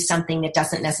to do something that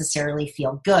doesn't necessarily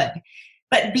feel good.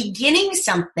 But beginning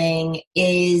something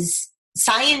is,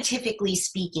 scientifically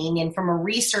speaking, and from a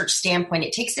research standpoint,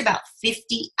 it takes about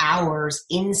 50 hours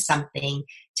in something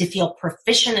to feel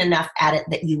proficient enough at it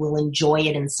that you will enjoy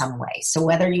it in some way. So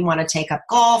whether you want to take up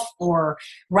golf or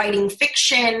writing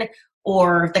fiction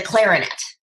or the clarinet,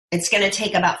 it's going to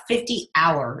take about 50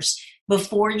 hours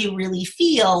before you really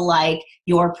feel like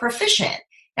you're proficient.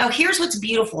 Now, here's what's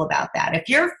beautiful about that. If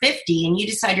you're 50 and you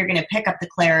decide you're going to pick up the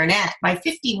clarinet, by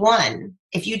 51,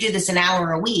 if you do this an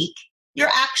hour a week, you're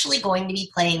actually going to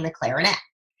be playing the clarinet.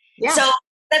 Yeah. So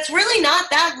that's really not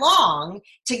that long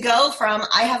to go from,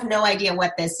 I have no idea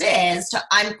what this is, to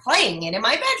I'm playing it in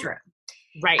my bedroom.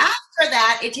 Right. After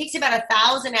that, it takes about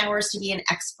 1,000 hours to be an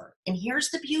expert. And here's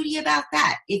the beauty about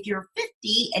that. If you're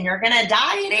 50 and you're going to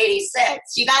die at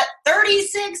 86, you got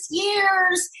 36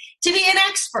 years to be an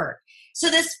expert. So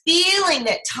this feeling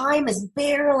that time is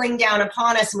barreling down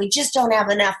upon us and we just don't have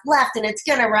enough left and it's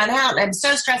going to run out and I'm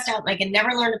so stressed out and I can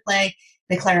never learn to play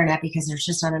the clarinet because there's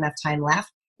just not enough time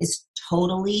left is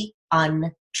totally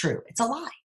untrue. It's a lie.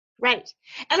 Right.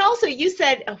 And also you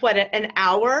said, an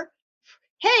hour?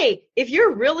 Hey, if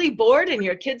you're really bored and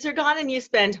your kids are gone and you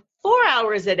spend 4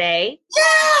 hours a day.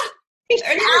 Yeah.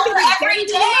 An hour every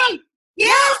day.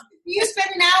 Yeah. You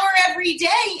spend an hour every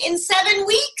day in 7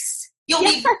 weeks. You'll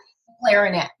be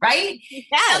clarinet, right?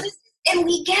 Yes. So and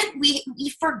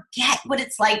we forget what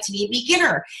it's like to be a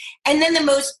beginner. And then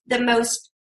the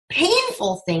most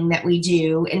painful thing that we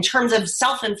do in terms of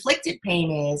self-inflicted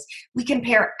pain is we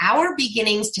compare our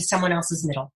beginnings to someone else's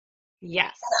middle.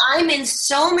 Yes. And I'm in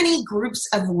so many groups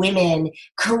of women,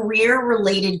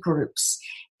 career-related groups,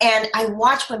 and I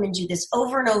watch women do this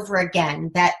over and over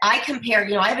again, that I compare,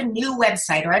 I have a new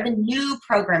website or I have a new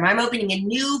program, I'm opening a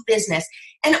new business,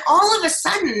 and all of a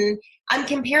sudden I'm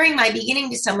comparing my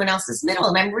beginning to someone else's middle.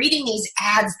 And I'm reading these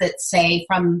ads that say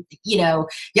from,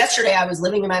 yesterday I was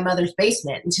living in my mother's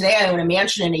basement and today I own a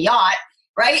mansion and a yacht,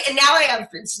 right? And now I have,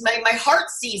 my heart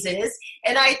seizes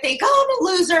and I think, oh, I'm a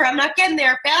loser. I'm not getting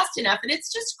there fast enough. And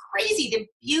it's just crazy. The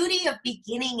beauty of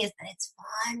beginning is that it's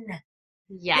fun.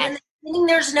 Yes. In the beginning,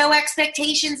 there's no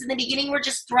expectations. In the beginning, we're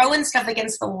just throwing stuff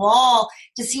against the wall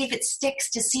to see if it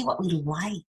sticks, to see what we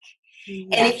like. Yes.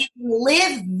 And if you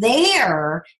live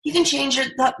there, you can change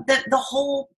the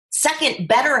whole second,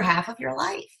 better half of your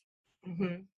life.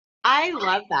 Mm-hmm. I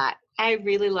love that. I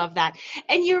really love that.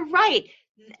 And you're right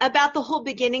about the whole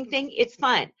beginning thing. It's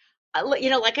fun.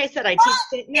 Like I said, I teach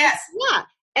fitness. Yes. Yeah.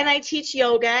 And I teach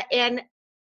yoga, and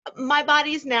my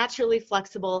body's naturally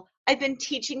flexible. I've been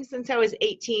teaching since I was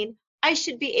 18. I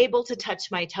should be able to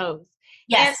touch my toes.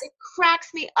 Yes. And it cracks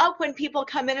me up when people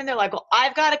come in and they're like, well,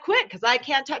 I've got to quit because I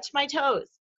can't touch my toes.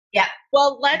 Yeah.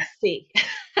 Well, let's see.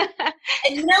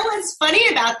 And what's funny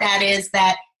about that is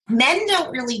that men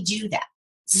don't really do that.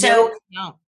 So,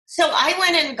 no. So I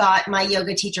went and got my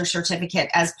yoga teacher certificate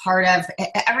as part of,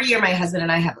 every year my husband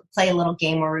and I play a little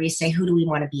game where we say, who do we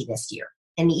want to be this year?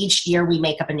 And each year we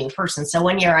make up a new person. So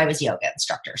one year I was yoga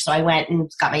instructor. So I went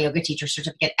and got my yoga teacher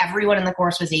certificate. Everyone in the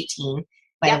course was 18,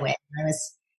 by the way. I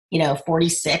was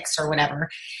 46 or whatever.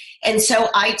 And so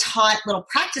I taught little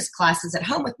practice classes at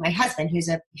home with my husband, who's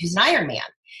an Ironman.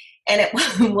 And at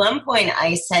one point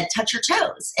I said, touch your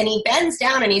toes. And he bends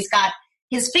down and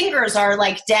his fingers are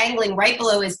like dangling right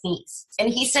below his knees. And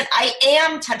he said, I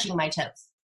am touching my toes.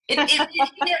 There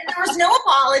was no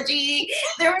apology.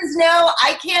 There was no,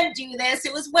 I can't do this.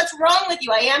 It was, what's wrong with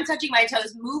you? I am touching my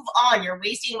toes. Move on. You're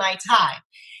wasting my time.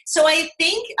 So I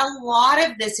think a lot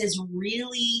of this is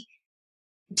really,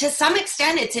 to some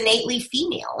extent, it's innately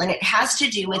female. And it has to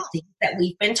do with things that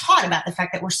we've been taught about the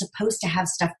fact that we're supposed to have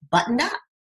stuff buttoned up.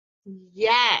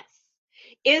 Yes.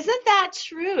 Isn't that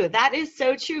true? That is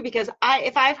so true, because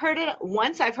if I've heard it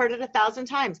once, I've heard it 1,000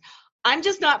 times. I'm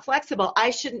just not flexible. I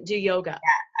shouldn't do yoga.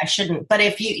 Yeah, I shouldn't. But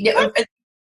if you,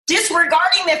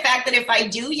 disregarding the fact that if I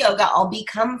do yoga, I'll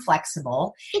become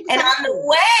flexible. Exactly. And on the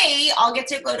way, I'll get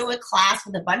to go to a class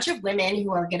with a bunch of women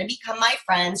who are going to become my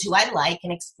friends, who I like,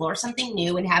 and explore something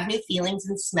new and have new feelings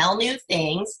and smell new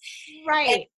things.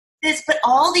 Right. But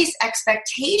all these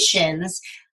expectations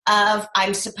of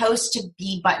I'm supposed to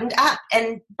be buttoned up.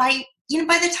 And by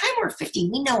the time we're 50,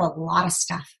 we know a lot of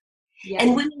stuff. Yes.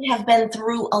 And women have been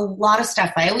through a lot of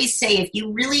stuff. I always say, if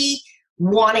you really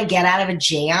want to get out of a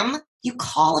jam, you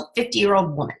call a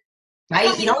 50-year-old woman,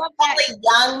 right? You don't call a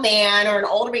young man or an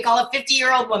older, we call a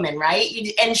 50-year-old woman, right?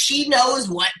 And she knows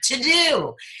what to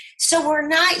do. So we're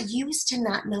not used to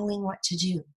not knowing what to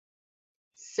do.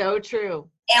 So true.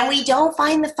 And we don't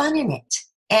find the fun in it.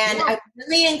 And I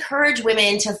really encourage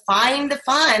women to find the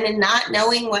fun in not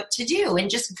knowing what to do and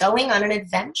just going on an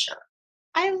adventure.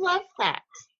 I love that.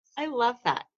 I love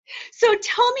that. So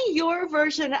tell me your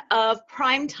version of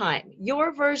Primetime,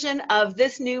 your version of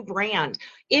this new brand.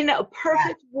 In a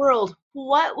perfect world,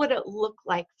 what would it look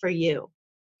like for you?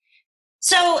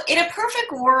 So in a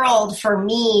perfect world, for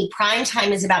me,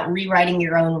 Primetime is about rewriting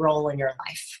your own role in your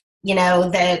life. You know,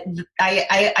 that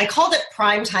I called it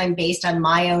Primetime based on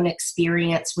my own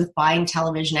experience with buying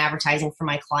television advertising for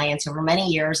my clients over many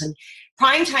years. And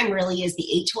Primetime really is the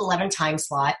 8 to 11 time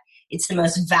slot. It's the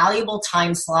most valuable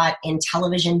time slot in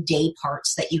television day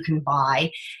parts that you can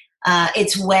buy.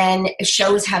 It's when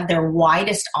shows have their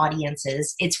widest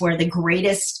audiences. It's where the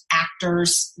greatest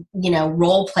actors,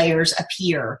 role players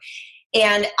appear.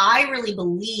 And I really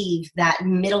believe that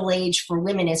middle age for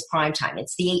women is prime time.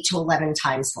 It's the 8 to 11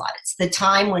 time slot. It's the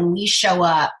time when we show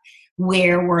up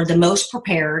where we're the most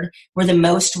prepared, we're the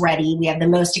most ready, we have the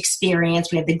most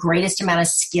experience, we have the greatest amount of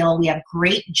skill, we have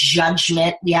great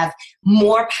judgment, we have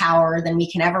more power than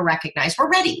we can ever recognize. We're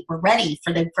ready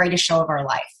for the greatest show of our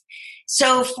life.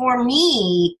 So for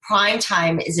me, prime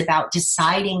time is about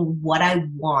deciding what I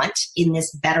want in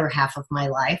this better half of my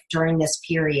life during this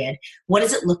period. What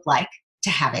does it look like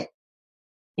to have it?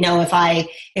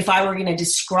 If I were going to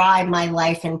describe my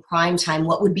life in prime time,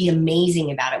 what would be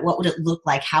amazing about it? What would it look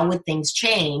like? How would things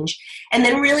change? And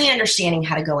then really understanding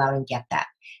how to go out and get that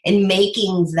and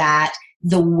making that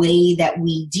the way that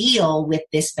we deal with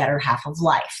this better half of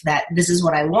life, that this is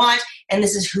what I want and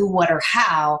this is who, what, or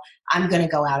how I'm going to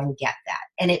go out and get that.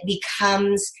 And it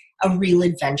becomes a real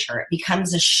adventure. It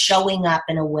becomes a showing up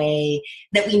in a way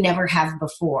that we never have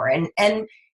before. And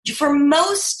for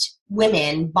most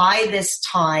women, by this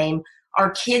time,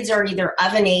 our kids are either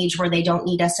of an age where they don't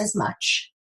need us as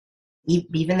much,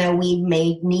 even though we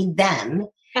may need them,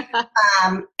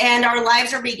 and our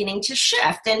lives are beginning to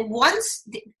shift. And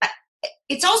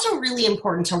it's also really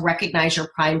important to recognize your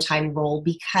primetime role,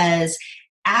 because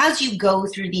as you go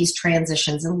through these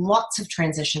transitions, and lots of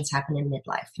transitions happen in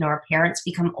midlife, our parents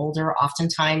become older.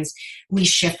 Oftentimes we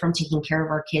shift from taking care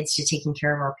of our kids to taking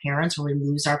care of our parents, or we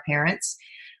lose our parents.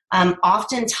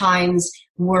 Oftentimes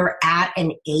we're at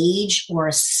an age or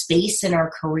a space in our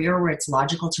career where it's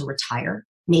logical to retire.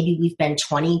 Maybe we've been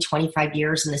 20, 25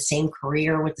 years in the same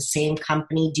career with the same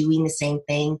company doing the same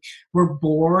thing. We're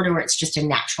bored, or it's just a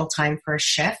natural time for a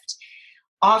shift.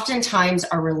 Oftentimes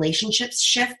our relationships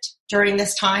shift during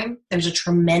this time. There's a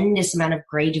tremendous amount of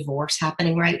gray divorce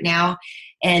happening right now.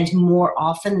 And more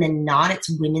often than not, it's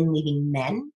women leaving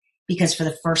men, because for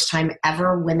the first time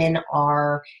ever, women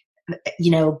are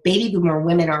baby boomer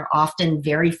women are often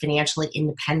very financially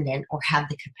independent, or have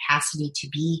the capacity to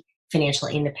be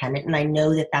financially independent. And I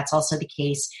know that that's also the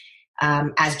case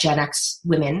as Gen X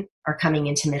women are coming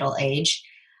into middle age.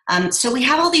 So we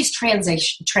have all these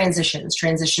transitions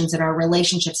in our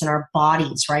relationships and our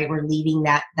bodies, right? We're leaving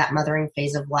that mothering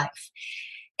phase of life.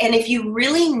 And if you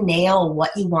really nail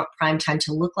what you want prime time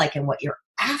to look like and what you're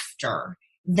after,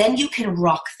 then you can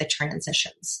rock the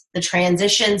transitions. The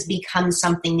transitions become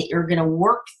something that you're going to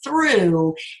work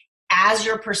through as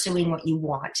you're pursuing what you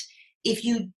want. If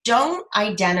you don't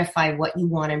identify what you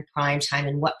want in prime time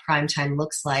and what prime time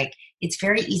looks like, it's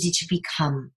very easy to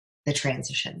become the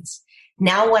transitions.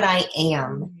 Now what I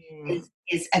am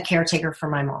is a caretaker for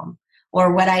my mom,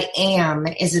 or what I am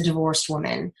is a divorced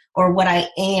woman, or what I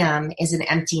am is an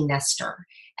empty nester.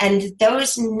 And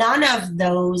none of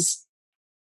those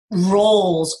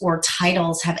roles or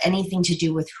titles have anything to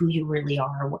do with who you really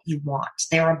are or what you want.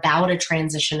 They're about a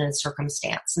transition and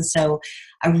circumstance. And so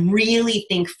I really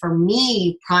think for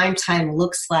me, prime time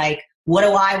looks like, what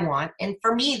do I want? And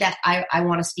for me, that I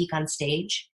want to speak on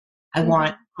stage. I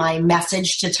want my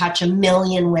message to touch 1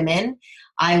 million women.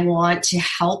 I want to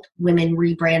help women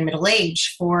rebrand middle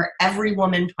age. For every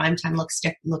woman, prime time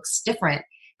looks different,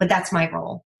 but that's my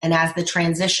role. And as the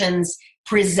transitions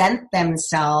present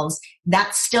themselves,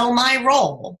 that's still my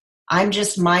role. I'm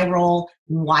just my role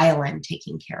while I'm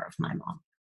taking care of my mom.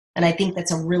 And I think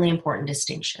that's a really important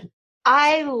distinction.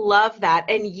 I love that.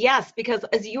 And yes, because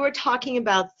as you were talking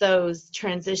about those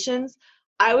transitions,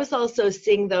 I was also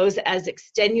seeing those as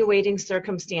extenuating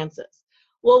circumstances.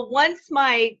 Well, once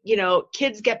my,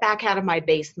 kids get back out of my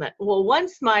basement, well,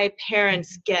 once my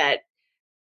parents get,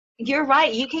 you're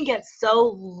right, you can get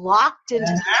so locked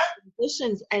into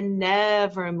positions and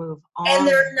never move on. And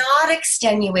they're not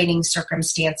extenuating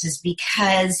circumstances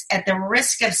because at the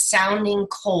risk of sounding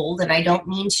cold, and I don't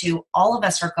mean to, all of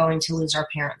us are going to lose our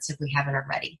parents if we haven't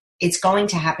already. It's going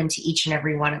to happen to each and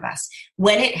every one of us.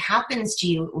 When it happens to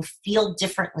you, it will feel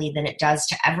differently than it does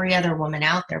to every other woman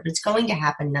out there, but it's going to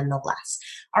happen nonetheless.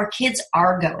 Our kids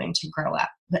are going to grow up,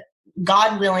 but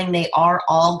God willing, they are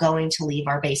all going to leave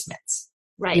our basements.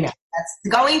 Right. That's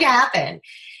going to happen.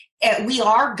 We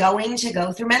are going to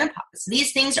go through menopause.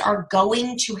 These things are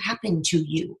going to happen to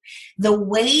you. The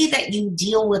way that you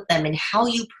deal with them and how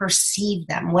you perceive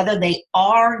them, whether they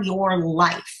are your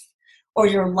life or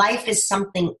your life is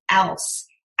something else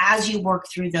as you work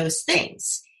through those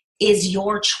things, is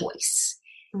your choice.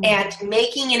 Mm-hmm. And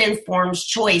making an informed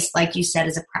choice, like you said,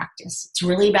 is a practice. It's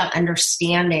really about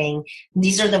understanding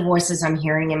these are the voices I'm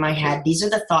hearing in my head. These are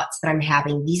the thoughts that I'm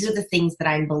having. These are the things that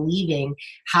I'm believing.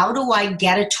 How do I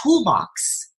get a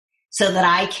toolbox so that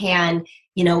I can,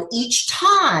 each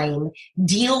time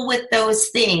deal with those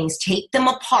things, take them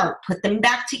apart, put them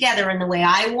back together in the way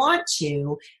I want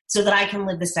to, so that I can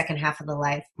live the second half of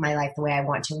my life the way I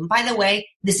want to. And by the way,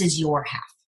 this is your half.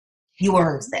 You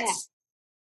earned this.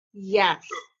 Yes.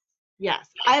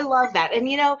 I love that. And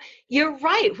you're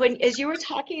right. As you were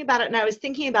talking about it, and I was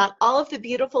thinking about all of the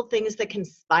beautiful things that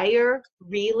conspire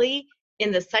really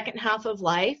in the second half of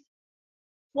life,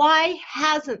 why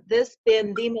hasn't this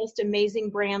been the most amazing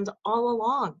brand all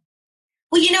along?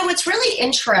 Well, what's really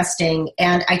interesting,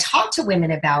 and I talk to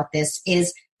women about this,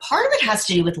 is part of it has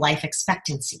to do with life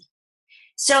expectancy.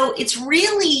 So it's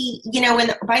really,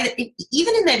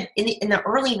 even in the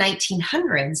early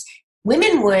 1900s,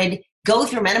 women would go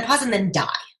through menopause and then die,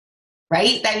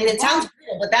 right? I mean, it sounds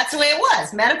brutal, but that's the way it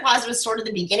was. Menopause was sort of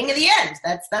the beginning of the end.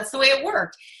 That's the way it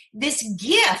worked. This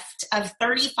gift of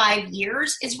 35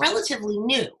 years is relatively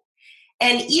new.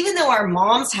 And even though our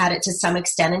moms had it to some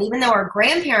extent, and even though our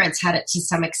grandparents had it to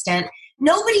some extent,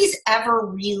 nobody's ever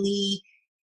really,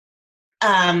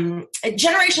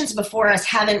 generations before us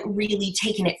haven't really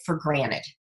taken it for granted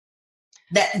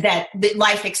that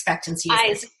life expectancy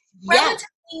is relatively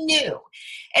new.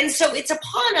 And so it's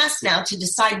upon us now to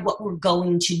decide what we're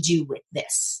going to do with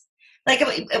this. Like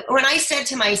when I said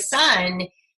to my son,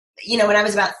 when I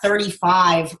was about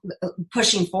 35,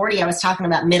 pushing 40, I was talking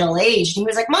about middle-aged. And he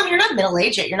was like, Mom, you're not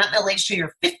middle-aged yet. You're not middle-aged till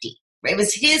you're 50. It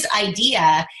was his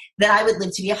idea that I would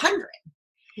live to be 100.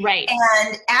 Right.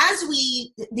 And as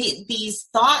these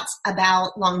thoughts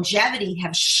about longevity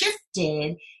have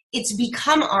shifted, it's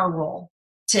become our role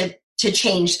to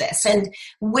change this. And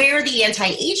where the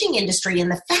anti-aging industry and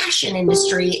the fashion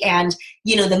industry and,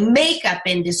 the makeup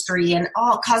industry and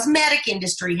all cosmetic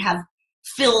industry have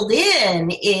filled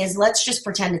in is let's just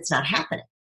pretend it's not happening,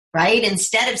 right?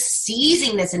 Instead of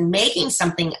seizing this and making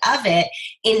something of it,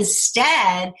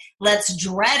 instead, let's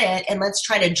dread it and let's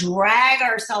try to drag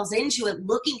ourselves into it,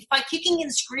 by kicking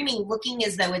and screaming, looking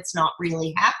as though it's not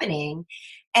really happening.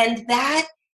 And that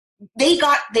they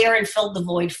got there and filled the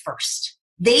void first.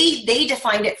 They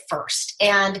defined it first.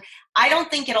 And I don't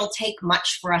think it'll take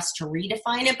much for us to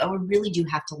redefine it, but we really do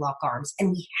have to lock arms, and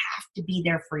we have to be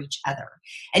there for each other.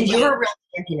 And you're a real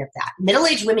champion of that.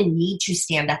 Middle-aged women need to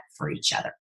stand up for each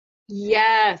other.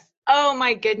 Yes. Oh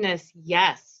my goodness.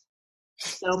 Yes.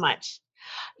 So much.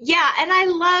 Yeah. And I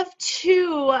love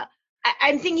too,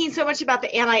 I'm thinking so much about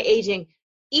the anti-aging.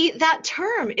 That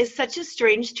term is such a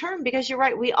strange term because you're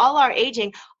right. We all are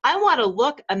aging. I want to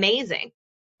look amazing.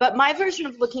 But my version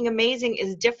of looking amazing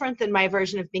is different than my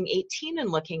version of being 18 and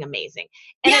looking amazing.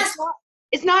 And yes.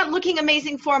 It's not looking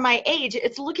amazing for my age.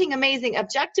 It's looking amazing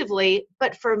objectively,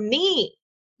 but for me.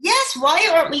 Yes. Why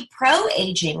aren't we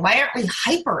pro-aging? Why aren't we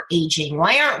hyper-aging?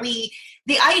 Why aren't we –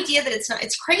 the idea that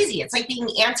it's crazy. It's like being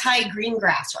anti-green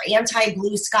grass or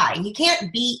anti-blue sky. You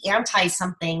can't be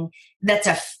anti-something that's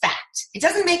a fact. It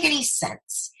doesn't make any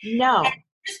sense. No. And it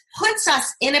just puts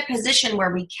us in a position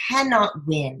where we cannot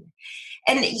win.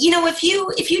 And,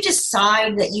 if you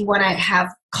decide that you want to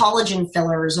have collagen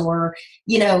fillers or,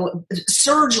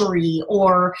 surgery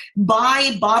or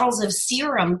buy bottles of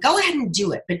serum, go ahead and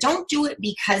do it. But don't do it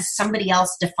because somebody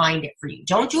else defined it for you.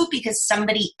 Don't do it because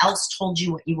somebody else told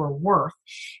you what you were worth.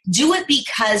 Do it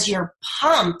because you're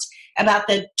pumped about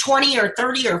the 20 or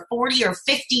 30 or 40 or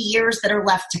 50 years that are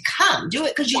left to come. Do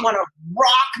it because you want to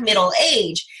rock middle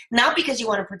age, not because you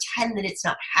want to pretend that it's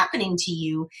not happening to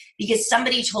you, because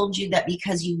somebody told you that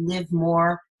because you live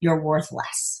more, you're worth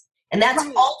less. And that's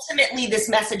ultimately this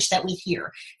message that we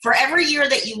hear. For every year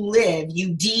that you live,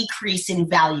 you decrease in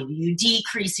value, you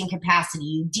decrease in capacity,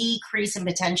 you decrease in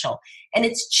potential. And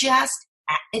it's just,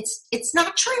 it's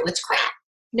not true. It's crap.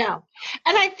 No.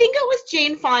 And I think it was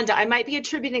Jane Fonda. I might be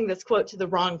attributing this quote to the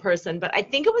wrong person, but I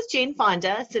think it was Jane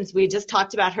Fonda, since we just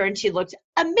talked about her and she looked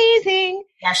amazing.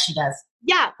 Yes, she does.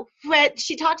 Yeah. But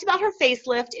she talked about her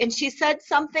facelift and she said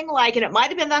something like, and it might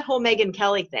have been that whole Megyn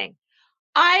Kelly thing,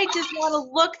 I just want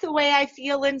to look the way I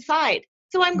feel inside.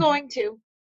 So I'm going to.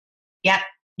 Yep.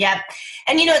 Yep.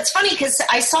 And it's funny because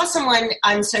I saw someone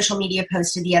on social media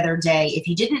posted the other day, if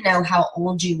you didn't know how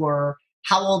old you were,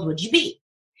 how old would you be?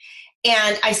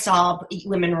 And I saw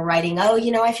women were writing, oh,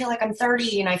 I feel like I'm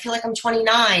 30 and I feel like I'm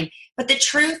 29. But the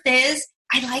truth is,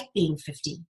 I like being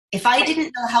 50. If I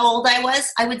didn't know how old I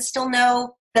was, I would still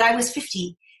know that I was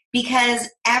 50, because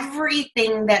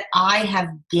everything that I have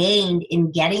gained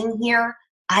in getting here,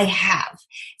 I have.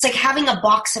 It's like having a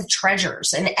box of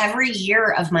treasures. And every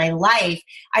year of my life,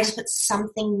 I just put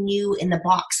something new in the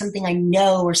box, something I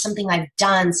know or something I've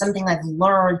done, something I've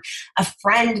learned, a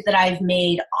friend that I've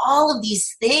made, all of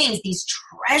these things, these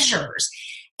treasures.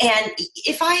 And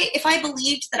if I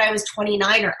believed that I was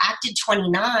 29 or acted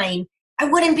 29, I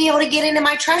wouldn't be able to get into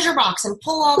my treasure box and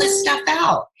pull all this stuff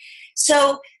out.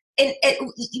 So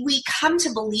we come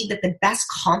to believe that the best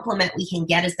compliment we can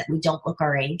get is that we don't look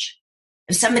our age.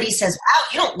 If somebody says, wow,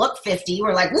 you don't look 50,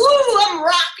 we're like, woo, I'm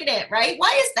rocking it, right?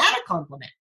 Why is that a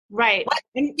compliment? Right.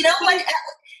 And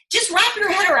just wrap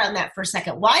your head around that for a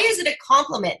second. Why is it a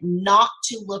compliment not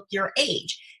to look your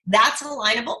age? That's a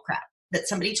line of bullcrap that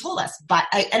somebody told us. But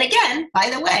and again, by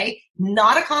the way,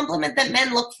 not a compliment that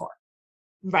men look for.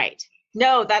 Right.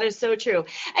 No, that is so true.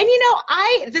 And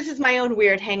this is my own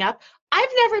weird hang up. I've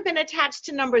never been attached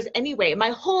to numbers anyway. My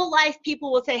whole life,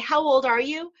 people will say, how old are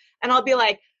you? And I'll be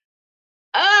like,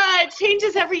 it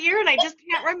changes every year and I just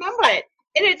can't remember it.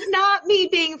 And it's not me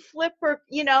being flip or,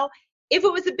 if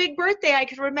it was a big birthday, I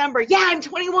could remember, yeah, I'm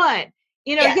 21,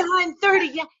 yeah, I'm 30.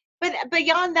 Yeah. But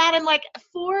beyond that, I'm like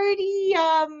 40.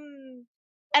 And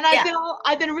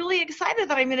I've been really excited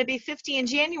that I'm going to be 50 in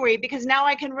January, because now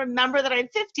I can remember that I'm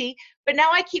 50, but now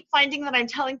I keep finding that I'm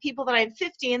telling people that I'm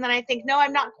 50. And then I think, no,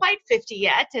 I'm not quite 50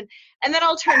 yet. And then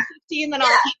I'll turn 50 and then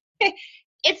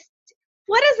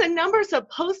what is a number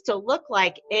supposed to look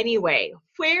like anyway?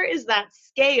 Where is that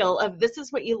scale of this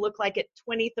is what you look like at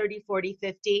 20, 30, 40,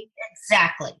 50?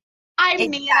 Exactly. I've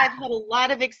had a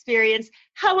lot of experience.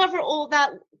 However old that,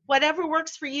 whatever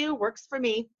works for you, works for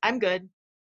me. I'm good.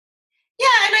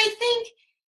 Yeah, and I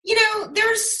think,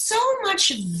 there's so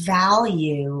much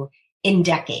value in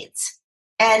decades.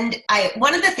 And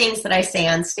one of the things that I say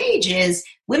on stage is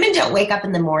women don't wake up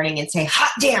in the morning and say,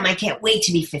 hot damn, I can't wait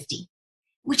to be 50.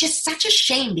 Which is such a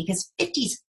shame, because 50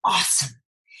 is awesome.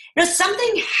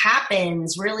 Something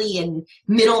happens really in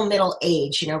middle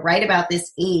age, right about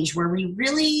this age, where we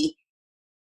really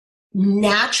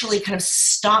naturally kind of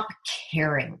stop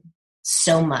caring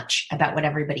so much about what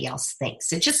everybody else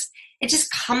thinks. It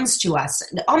just comes to us,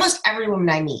 almost every woman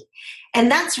I meet.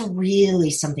 And that's really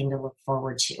something to look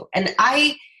forward to. And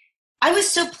I was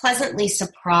so pleasantly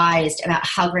surprised about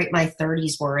how great my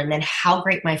 30s were, and then how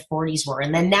great my 40s were.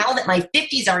 And then now that my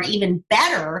 50s are even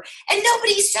better, and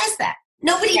nobody says that.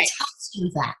 Nobody tells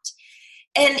you that.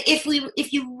 And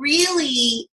if you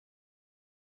really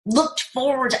looked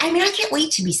forward, I can't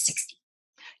wait to be 60.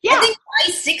 Yeah. I think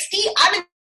by 60, I'm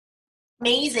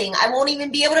amazing. I won't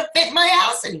even be able to fit my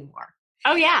house anymore.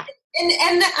 Oh yeah.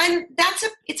 And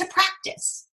it's a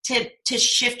practice to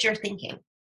shift your thinking.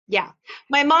 Yeah.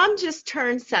 My mom just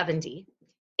turned 70,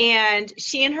 and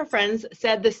she and her friends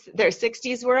said their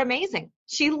 60s were amazing.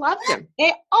 She loved them.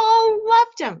 They all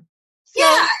loved them. So,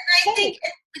 yeah, and I think,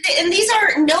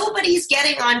 and nobody's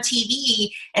getting on TV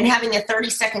and having a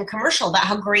 30-second commercial about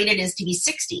how great it is to be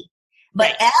 60.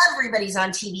 But everybody's on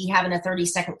TV having a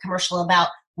 30-second commercial about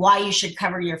why you should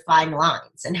cover your fine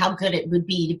lines and how good it would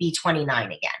be to be 29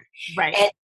 again. Right.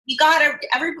 And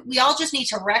we all just need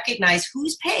to recognize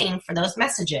who's paying for those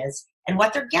messages and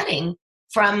what they're getting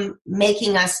from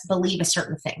making us believe a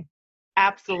certain thing.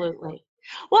 Absolutely.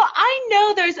 Well, I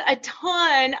know there's a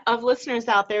ton of listeners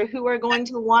out there who are going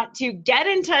to want to get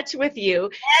in touch with you.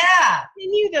 Yeah.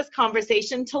 Continue this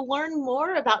conversation to learn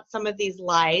more about some of these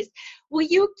lies. Will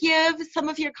you give some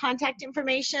of your contact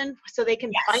information so they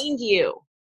can find you?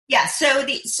 Yeah. So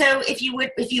if you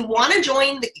want to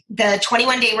join the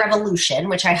 21 Day Revolution,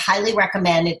 which I highly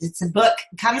recommend, it's a book,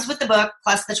 comes with the book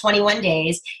plus the 21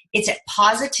 days. It's at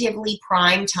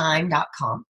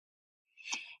positivelyprimetime.com.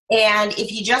 And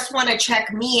if you just want to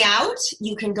check me out,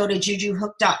 you can go to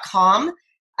jujuhook.com.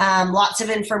 Lots of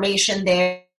information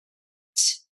there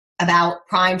about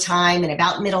prime time and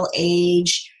about middle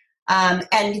age.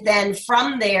 And then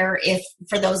from there, if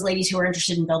for those ladies who are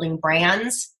interested in building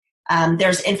brands,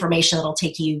 there's information that'll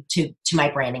take you to my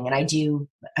branding. And I do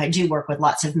work with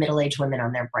lots of middle-aged women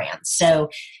on their brands. So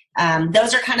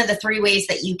those are kind of the three ways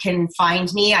that you can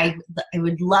find me. I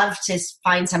would love to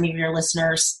find some of your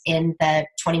listeners in the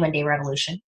 21 Day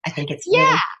Revolution. I think it's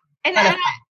really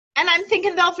and I'm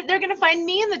thinking they're going to find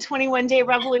me in the 21 Day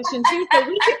Revolution too. So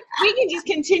we can just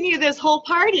continue this whole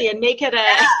party and make it a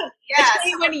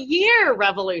 21-year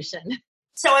revolution.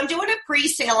 So I'm doing a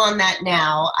pre-sale on that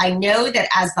now. I know that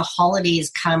as the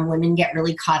holidays come, women get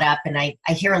really caught up. And I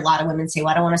hear a lot of women say,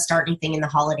 well, I don't want to start anything in the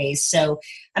holidays. So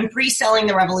I'm pre-selling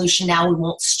the Revolution now. We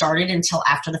won't start it until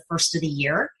after the first of the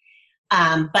year.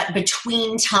 But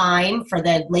between time, for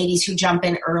the ladies who jump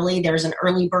in early, there's an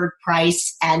early bird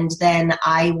price. And then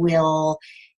I will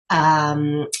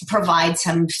provide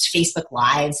some Facebook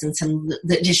Lives and some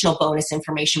additional bonus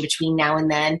information between now and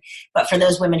then. But for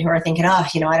those women who are thinking, I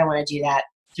don't want to do that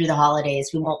through the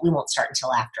holidays, we won't start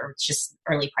until after. It's just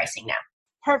early pricing now.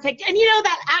 Perfect. And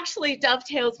that actually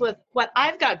dovetails with what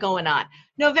I've got going on.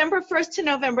 November 1st to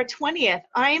November 20th,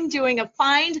 I'm doing a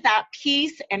Find That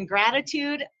Peace and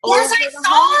Gratitude. Yes, I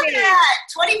saw that.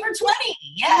 20 for 20.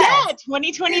 Yes. Yeah,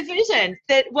 2020 vision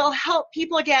that will help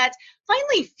people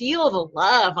finally feel the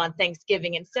love on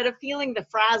Thanksgiving instead of feeling the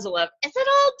frazzle of, is it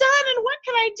all done? And what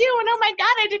can I do? And oh my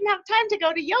God, I didn't have time to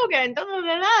go to yoga and blah, blah,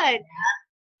 blah, blah. Yeah.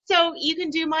 So you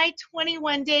can do my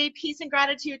 21-day Peace and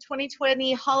Gratitude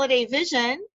 2020 holiday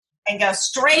vision. And go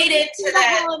straight into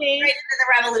the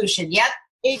revolution. Yep.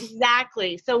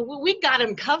 Exactly. So we got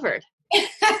them covered. Yeah.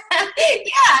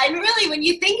 And really, when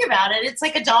you think about it, it's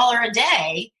like $1 a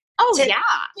day. Oh, to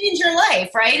change your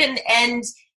life, right? And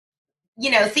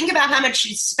think about how much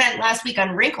you spent last week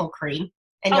on wrinkle cream.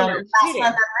 And last month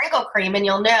on wrinkle cream, and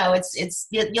you'll know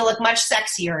you'll look much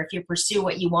sexier if you pursue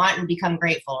what you want and become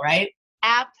grateful, right?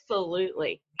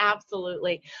 Absolutely.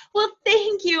 Absolutely. Well,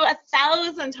 thank you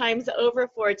 1,000 times over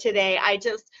for today. I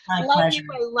just love you.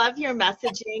 I love your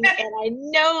messaging, and I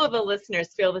know the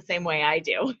listeners feel the same way I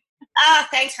do.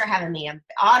 Thanks for having me. I'm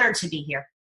honored to be here.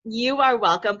 You are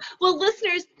welcome. Well,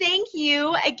 listeners, thank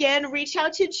you. Again, reach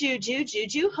out to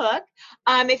Juju Hook.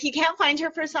 If you can't find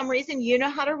her for some reason, you know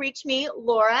how to reach me,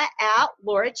 Laura at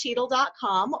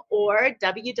lauracheadle.com or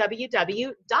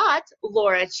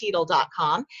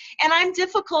www.lauracheadle.com. And I'm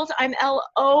difficult. I'm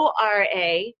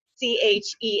LORACHEADLE.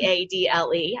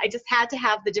 I just had to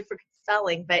have the different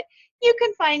spelling, but you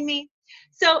can find me.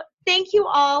 So thank you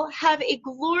all. Have a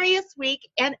glorious week.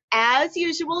 And as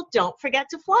usual, don't forget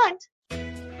to flaunt.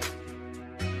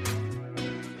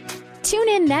 Tune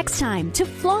in next time to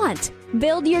Flaunt.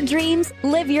 Build your dreams,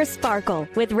 live your sparkle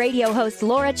with radio host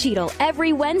Laura Cheadle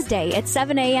every Wednesday at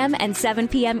 7 a.m. and 7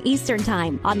 p.m. Eastern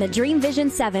Time on the Dream Vision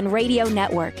 7 radio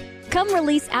network. Come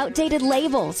release outdated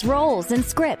labels, roles, and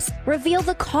scripts. Reveal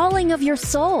the calling of your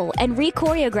soul and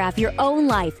re-choreograph your own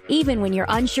life, even when you're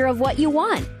unsure of what you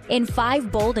want. In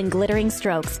 5 bold and glittering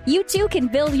strokes, you too can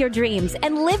build your dreams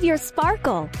and live your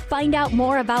sparkle. Find out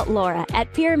more about Laura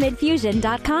at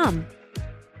pyramidfusion.com.